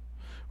sense.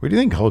 What do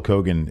you think Hulk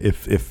Hogan,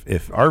 if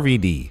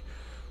RVD,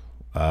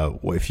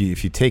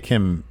 if you take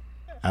him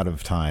out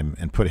of time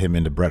and put him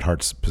into Bret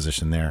Hart's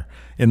position there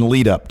in the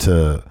lead up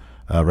to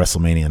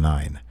WrestleMania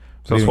 9.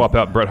 So swap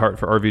out Bret Hart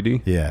for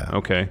RVD? Yeah.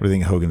 Okay. What do you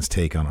think Hogan's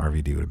take on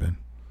RVD would have been?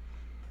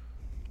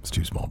 It's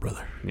too small,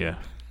 brother. Yeah.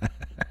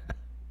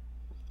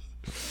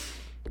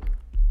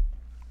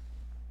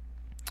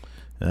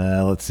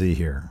 Let's see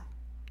here.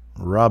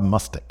 Rob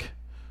Mustick.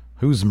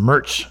 Whose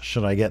merch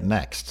should I get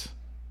next?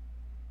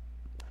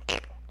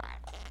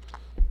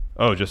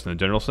 Oh, just in a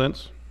general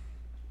sense?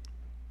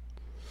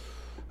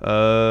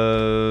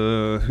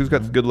 Who's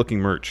got good-looking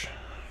merch?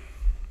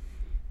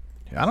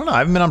 I don't know. I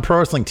haven't been on Pro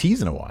Wrestling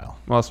Tees in a while.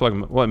 Well, that's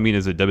what I mean.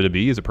 Is it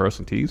WWE? Is it Pro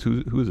Wrestling Tees?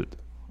 Who is it?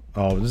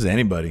 Oh, this is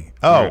anybody.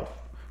 Oh, right.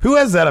 Who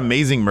has that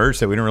amazing merch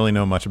that we don't really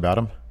know much about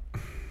him?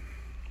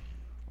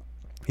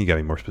 He got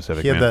to be more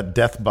specific. He had that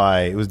Death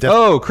by... It was Death.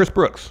 Oh, Chris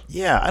Brooks.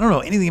 Yeah, I don't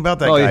know anything about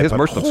that guy. Yeah, his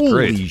merch looks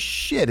great. Holy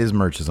shit, his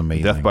merch is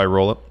amazing. Death by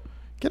Roll-Up.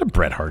 Get a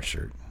Bret Hart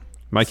shirt.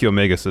 Mikey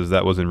Omega says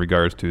that was in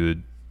regards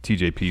to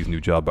TJP's new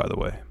job, by the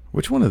way.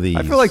 Which one of these?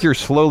 I feel like you're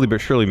slowly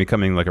but surely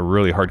becoming like a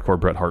really hardcore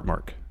Bret Hart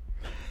mark.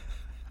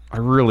 I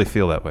really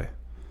feel that way.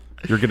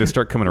 You're going to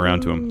start coming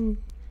around to him.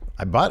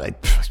 I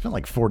spent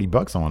like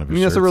 $40 on one of his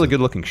shirts. That's a really good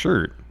looking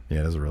shirt. Yeah,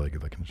 it is a really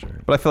good looking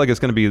shirt. But I feel like it's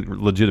going to be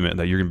legitimate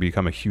that you're going to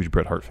become a huge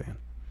Bret Hart fan.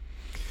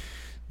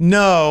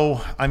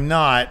 No, I'm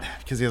not,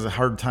 because he has a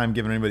hard time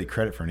giving anybody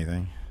credit for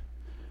anything.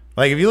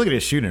 Like, if you look at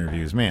his shoot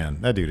interviews,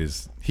 man, that dude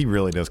he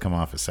really does come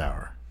off as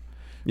sour.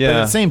 Yeah. But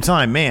at the same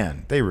time,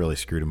 man, they really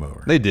screwed him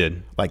over. They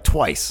did. Like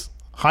twice.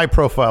 High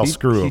profile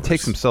screw-overs. He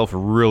takes himself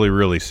really,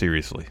 really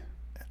seriously.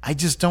 I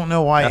just don't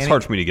know why. That's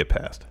hard for me to get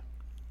past.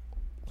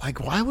 Like,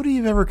 why would he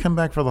have ever come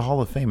back for the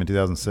Hall of Fame in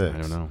 2006?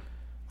 I don't know.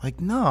 Like,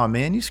 no,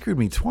 man, you screwed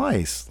me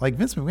twice. Like,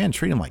 Vince McMahon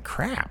treated him like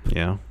crap.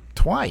 Yeah.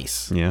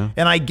 Twice. Yeah.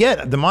 And I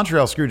get the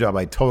Montreal Screwjob.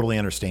 I totally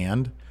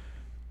understand.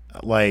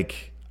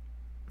 Like,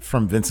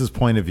 from Vince's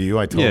point of view,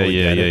 I totally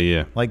get it.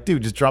 Yeah. Like,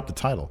 dude, just drop the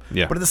title.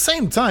 Yeah. But at the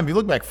same time, if you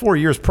look back 4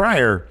 years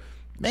prior,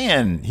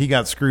 man, he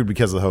got screwed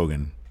because of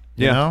Hogan.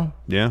 You know?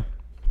 Yeah.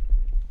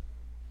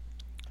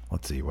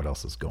 Let's see what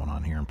else is going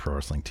on here in Pro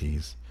Wrestling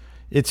Tees.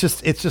 It's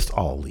just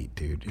all elite,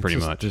 dude. It's Pretty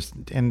much.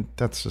 And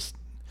that's just.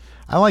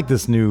 I like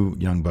this new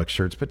Young Bucks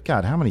shirts, but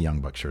God, how many Young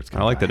Bucks shirts can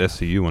I like that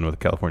SCU one with a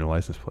California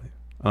license plate.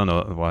 I don't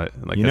know why.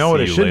 Like, you know SCU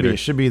what it should later. be? It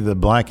should be the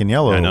black and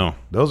yellow. I know.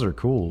 Those are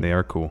cool. They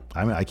are cool.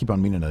 I mean, I keep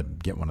on meaning to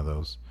get one of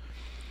those.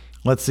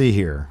 Let's see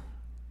here.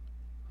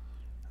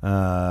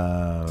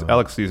 So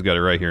Alex C's got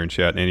it right here in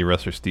chat. Any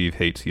wrestler Steve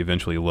hates, he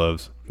eventually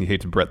loves. He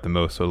hates Brett the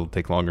most, so it'll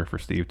take longer for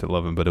Steve to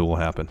love him, but it will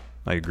happen.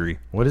 I agree.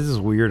 What is this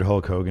weird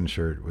Hulk Hogan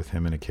shirt with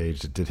him in a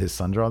cage? Did his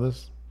son draw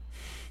this?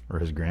 Or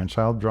his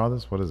grandchild draw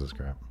this? What is this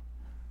crap?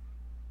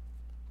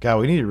 God,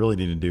 we really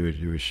need to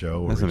do a show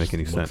where Doesn't we make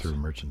any look sense. through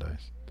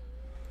merchandise.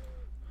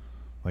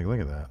 Like,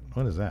 look at that.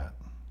 What is that?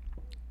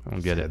 I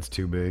don't get it. It's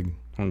too big.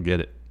 I don't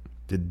get it.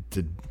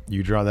 Did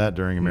you draw that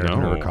during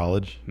American Horror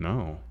College?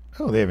 No.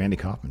 Oh, they have Andy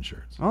Kaufman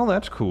shirts. Oh,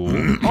 that's cool.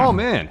 Oh,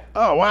 man.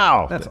 Oh,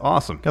 wow. That's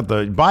awesome. Got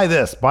buy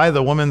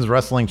the women's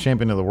wrestling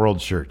champion of the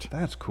world shirt.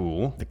 That's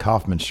cool. The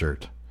Kaufman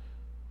shirt.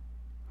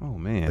 Oh,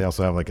 man. They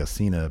also have like a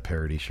Cena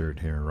parody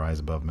shirt here, Rise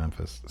Above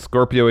Memphis.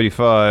 Scorpio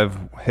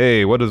 85.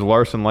 Hey, what does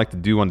Larson like to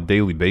do on a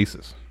daily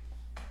basis?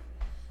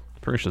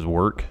 Pretty much his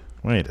work.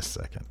 Wait a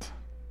second.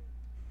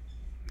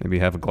 Maybe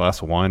have a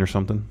glass of wine or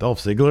something. Dolph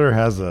Ziggler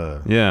has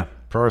a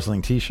Pro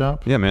Wrestling Tee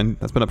shop? Yeah, man.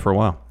 That's been up for a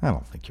while. I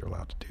don't think you're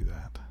allowed to do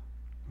that.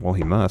 Well,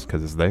 he must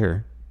because it's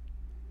there.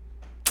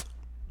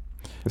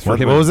 It's What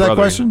was that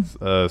question?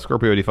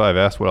 Scorpio 85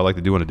 asked what I like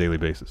to do on a daily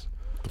basis.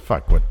 The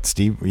fuck? What,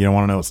 Steve? You don't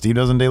want to know what Steve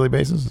does on a daily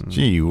basis?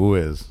 Gee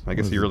whiz. I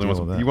guess he really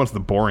wants the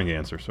boring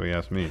answer, so he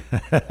asked me.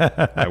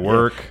 I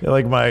work.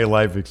 Like my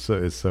life is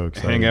so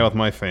exciting. Hang out with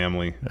my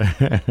family.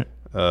 And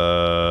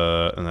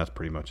that's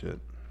pretty much it.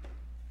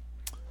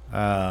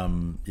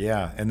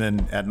 Yeah, and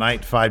then at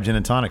night 5 gin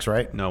and tonics,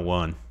 right? No,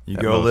 1. You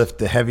go lift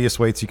the heaviest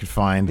weights you could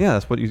find. Yeah,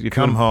 that's what you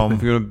come home.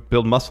 If you're gonna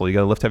build muscle, you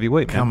gotta lift heavy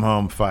weight. Come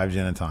home 5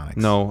 gin and tonics.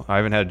 No, I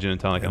haven't had gin and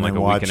tonic in like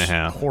a week and a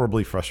half.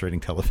 Horribly frustrating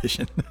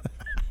television.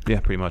 Yeah,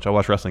 pretty much. I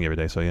watch wrestling every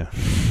day, so yeah.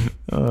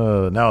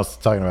 Now it's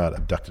talking about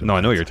abducted. No,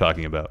 I know what you're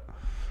talking about.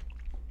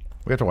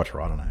 We have to watch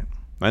Raw tonight.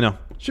 I know.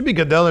 Should be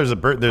good though. There's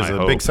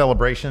a big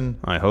celebration.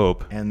 I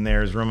hope. And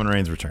there's Roman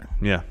Reigns' return.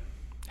 Yeah.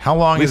 How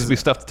long At least be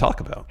stuff to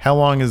talk about. How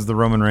long is the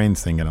Roman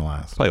Reigns thing gonna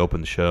last? Probably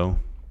open the show.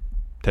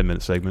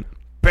 10-minute segment.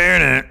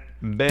 Burn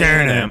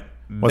it.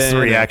 What's the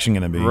reaction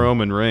gonna be?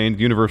 Roman Reigns.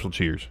 Universal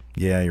cheers.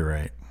 Yeah, you're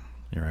right.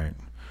 You're right.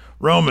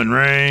 Roman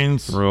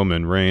Reigns.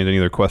 Any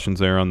other questions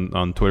there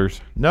on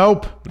Twitters?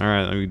 Nope. All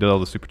right. We did all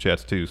the super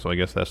chats too, so I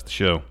guess that's the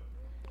show.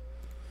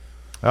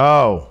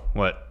 Oh.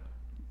 What?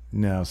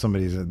 No,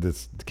 somebody's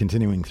this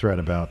continuing thread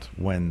about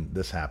when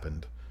this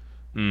happened.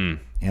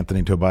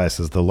 Anthony Tobias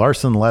says the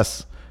Larson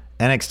Less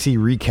NXT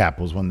recap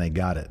was when they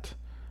got it.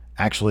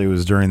 Actually, it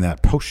was during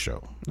that post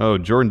show. Oh,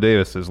 Jordan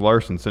Davis says,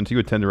 Larson, since you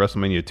attended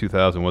WrestleMania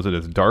 2000, was it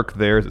as dark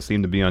there as it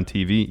seemed to be on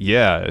TV?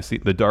 Yeah,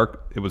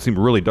 it would seem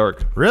really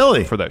dark.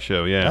 Really? For that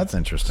show, yeah. That's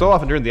interesting. So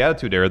often during the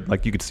Attitude Era,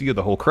 like you could see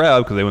the whole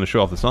crowd because they want to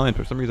show off the signs.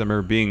 For some reason, I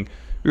remember we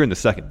were in the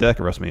second deck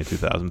of WrestleMania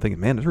 2000, thinking,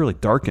 man, it's really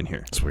dark in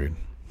here. It's weird.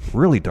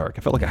 Really dark.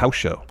 It felt like a house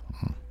show.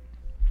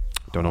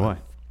 Don't know why.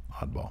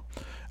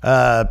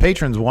 Oddball.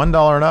 Patrons,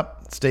 $1 and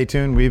up. Stay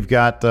tuned. We've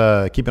got,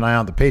 keep an eye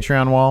out the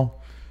Patreon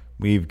wall.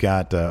 We've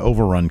got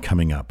Overrun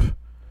coming up.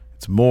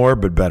 It's more,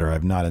 but better.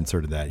 I've not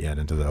inserted that yet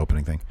into the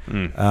opening thing.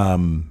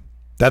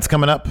 That's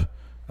coming up,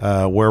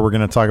 where we're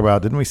going to talk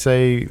about, didn't we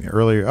say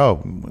earlier?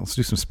 Oh, let's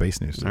do some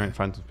space news today. All right,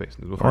 find some space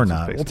news. Or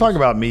not. We'll talk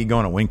about me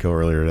going to Winco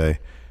earlier today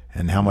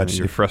and how much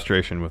your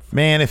frustration with.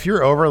 Man, if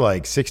you're over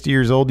like 60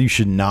 years old, you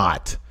should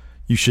not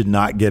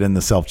get in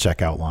the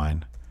self-checkout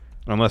line.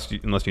 Unless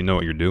you know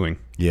what you're doing.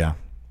 Yeah.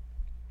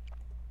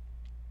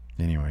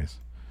 Anyways,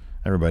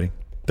 everybody,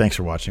 thanks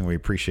for watching. We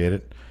appreciate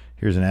it.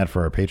 Here's an ad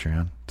for our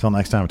Patreon. Till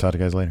next time, we'll talk to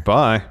you guys later.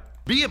 Bye.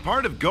 Be a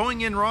part of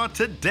Going In Raw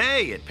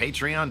today at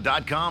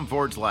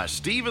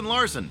patreon.com/Steven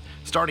Larson.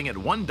 Starting at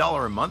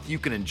 $1 a month, you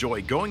can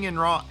enjoy Going In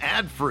Raw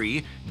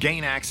ad-free,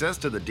 gain access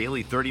to the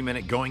daily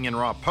 30-minute Going In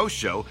Raw post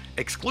show,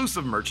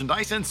 exclusive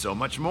merchandise, and so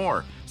much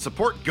more.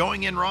 Support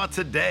Going In Raw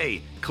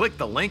today. Click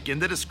the link in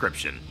the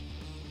description.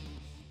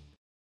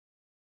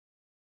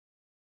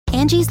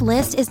 Angie's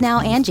List is now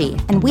Angie,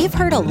 and we've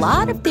heard a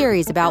lot of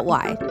theories about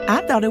why.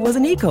 I thought it was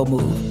an eco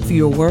move.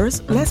 Fewer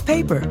words, less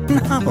paper.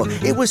 No,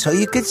 it was so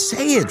you could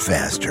say it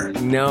faster.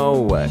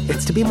 No,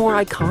 it's to be more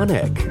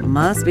iconic.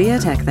 Must be a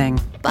tech thing.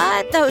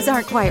 But those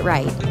aren't quite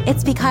right.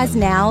 It's because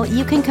now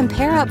you can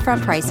compare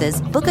upfront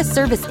prices, book a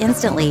service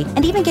instantly,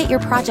 and even get your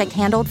project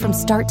handled from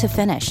start to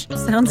finish.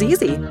 Sounds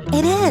easy.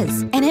 It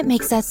is, and it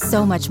makes us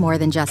so much more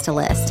than just a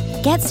list.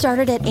 Get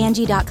started at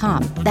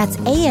Angie.com. That's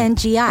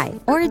ANGI,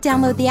 or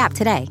download the app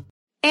today.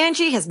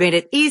 Angie has made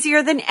it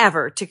easier than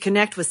ever to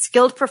connect with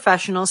skilled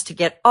professionals to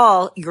get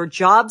all your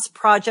jobs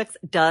projects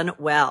done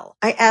well.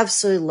 I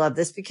absolutely love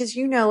this because,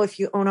 you know, if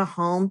you own a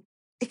home,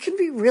 it can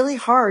be really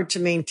hard to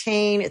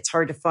maintain. It's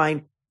hard to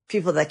find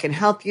people that can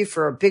help you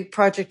for a big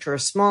project or a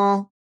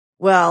small.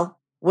 Well,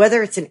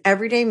 whether it's in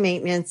everyday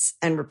maintenance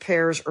and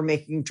repairs or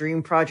making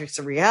dream projects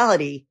a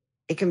reality,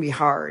 it can be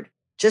hard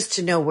just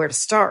to know where to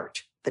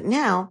start. But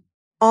now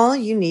all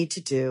you need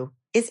to do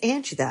is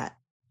Angie that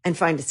and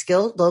find a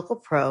skilled local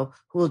pro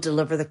who will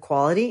deliver the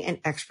quality and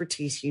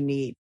expertise you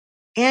need.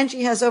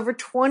 Angie has over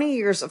 20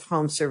 years of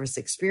home service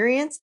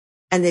experience,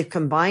 and they've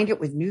combined it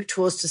with new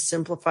tools to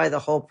simplify the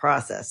whole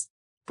process.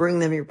 Bring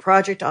them your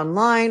project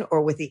online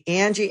or with the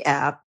Angie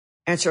app,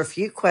 answer a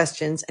few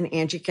questions, and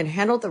Angie can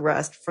handle the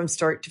rest from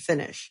start to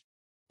finish.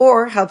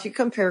 Or help you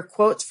compare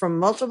quotes from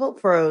multiple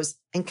pros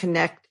and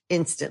connect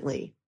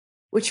instantly,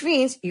 which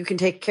means you can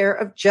take care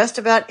of just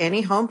about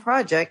any home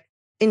project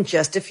in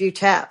just a few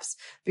taps.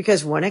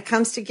 Because when it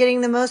comes to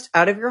getting the most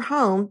out of your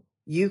home,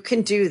 you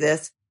can do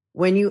this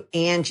when you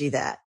Angie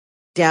that.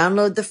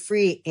 Download the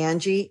free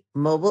Angie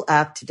mobile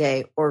app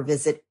today or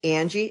visit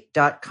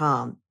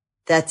Angie.com.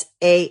 That's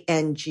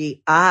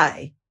ANGI.com.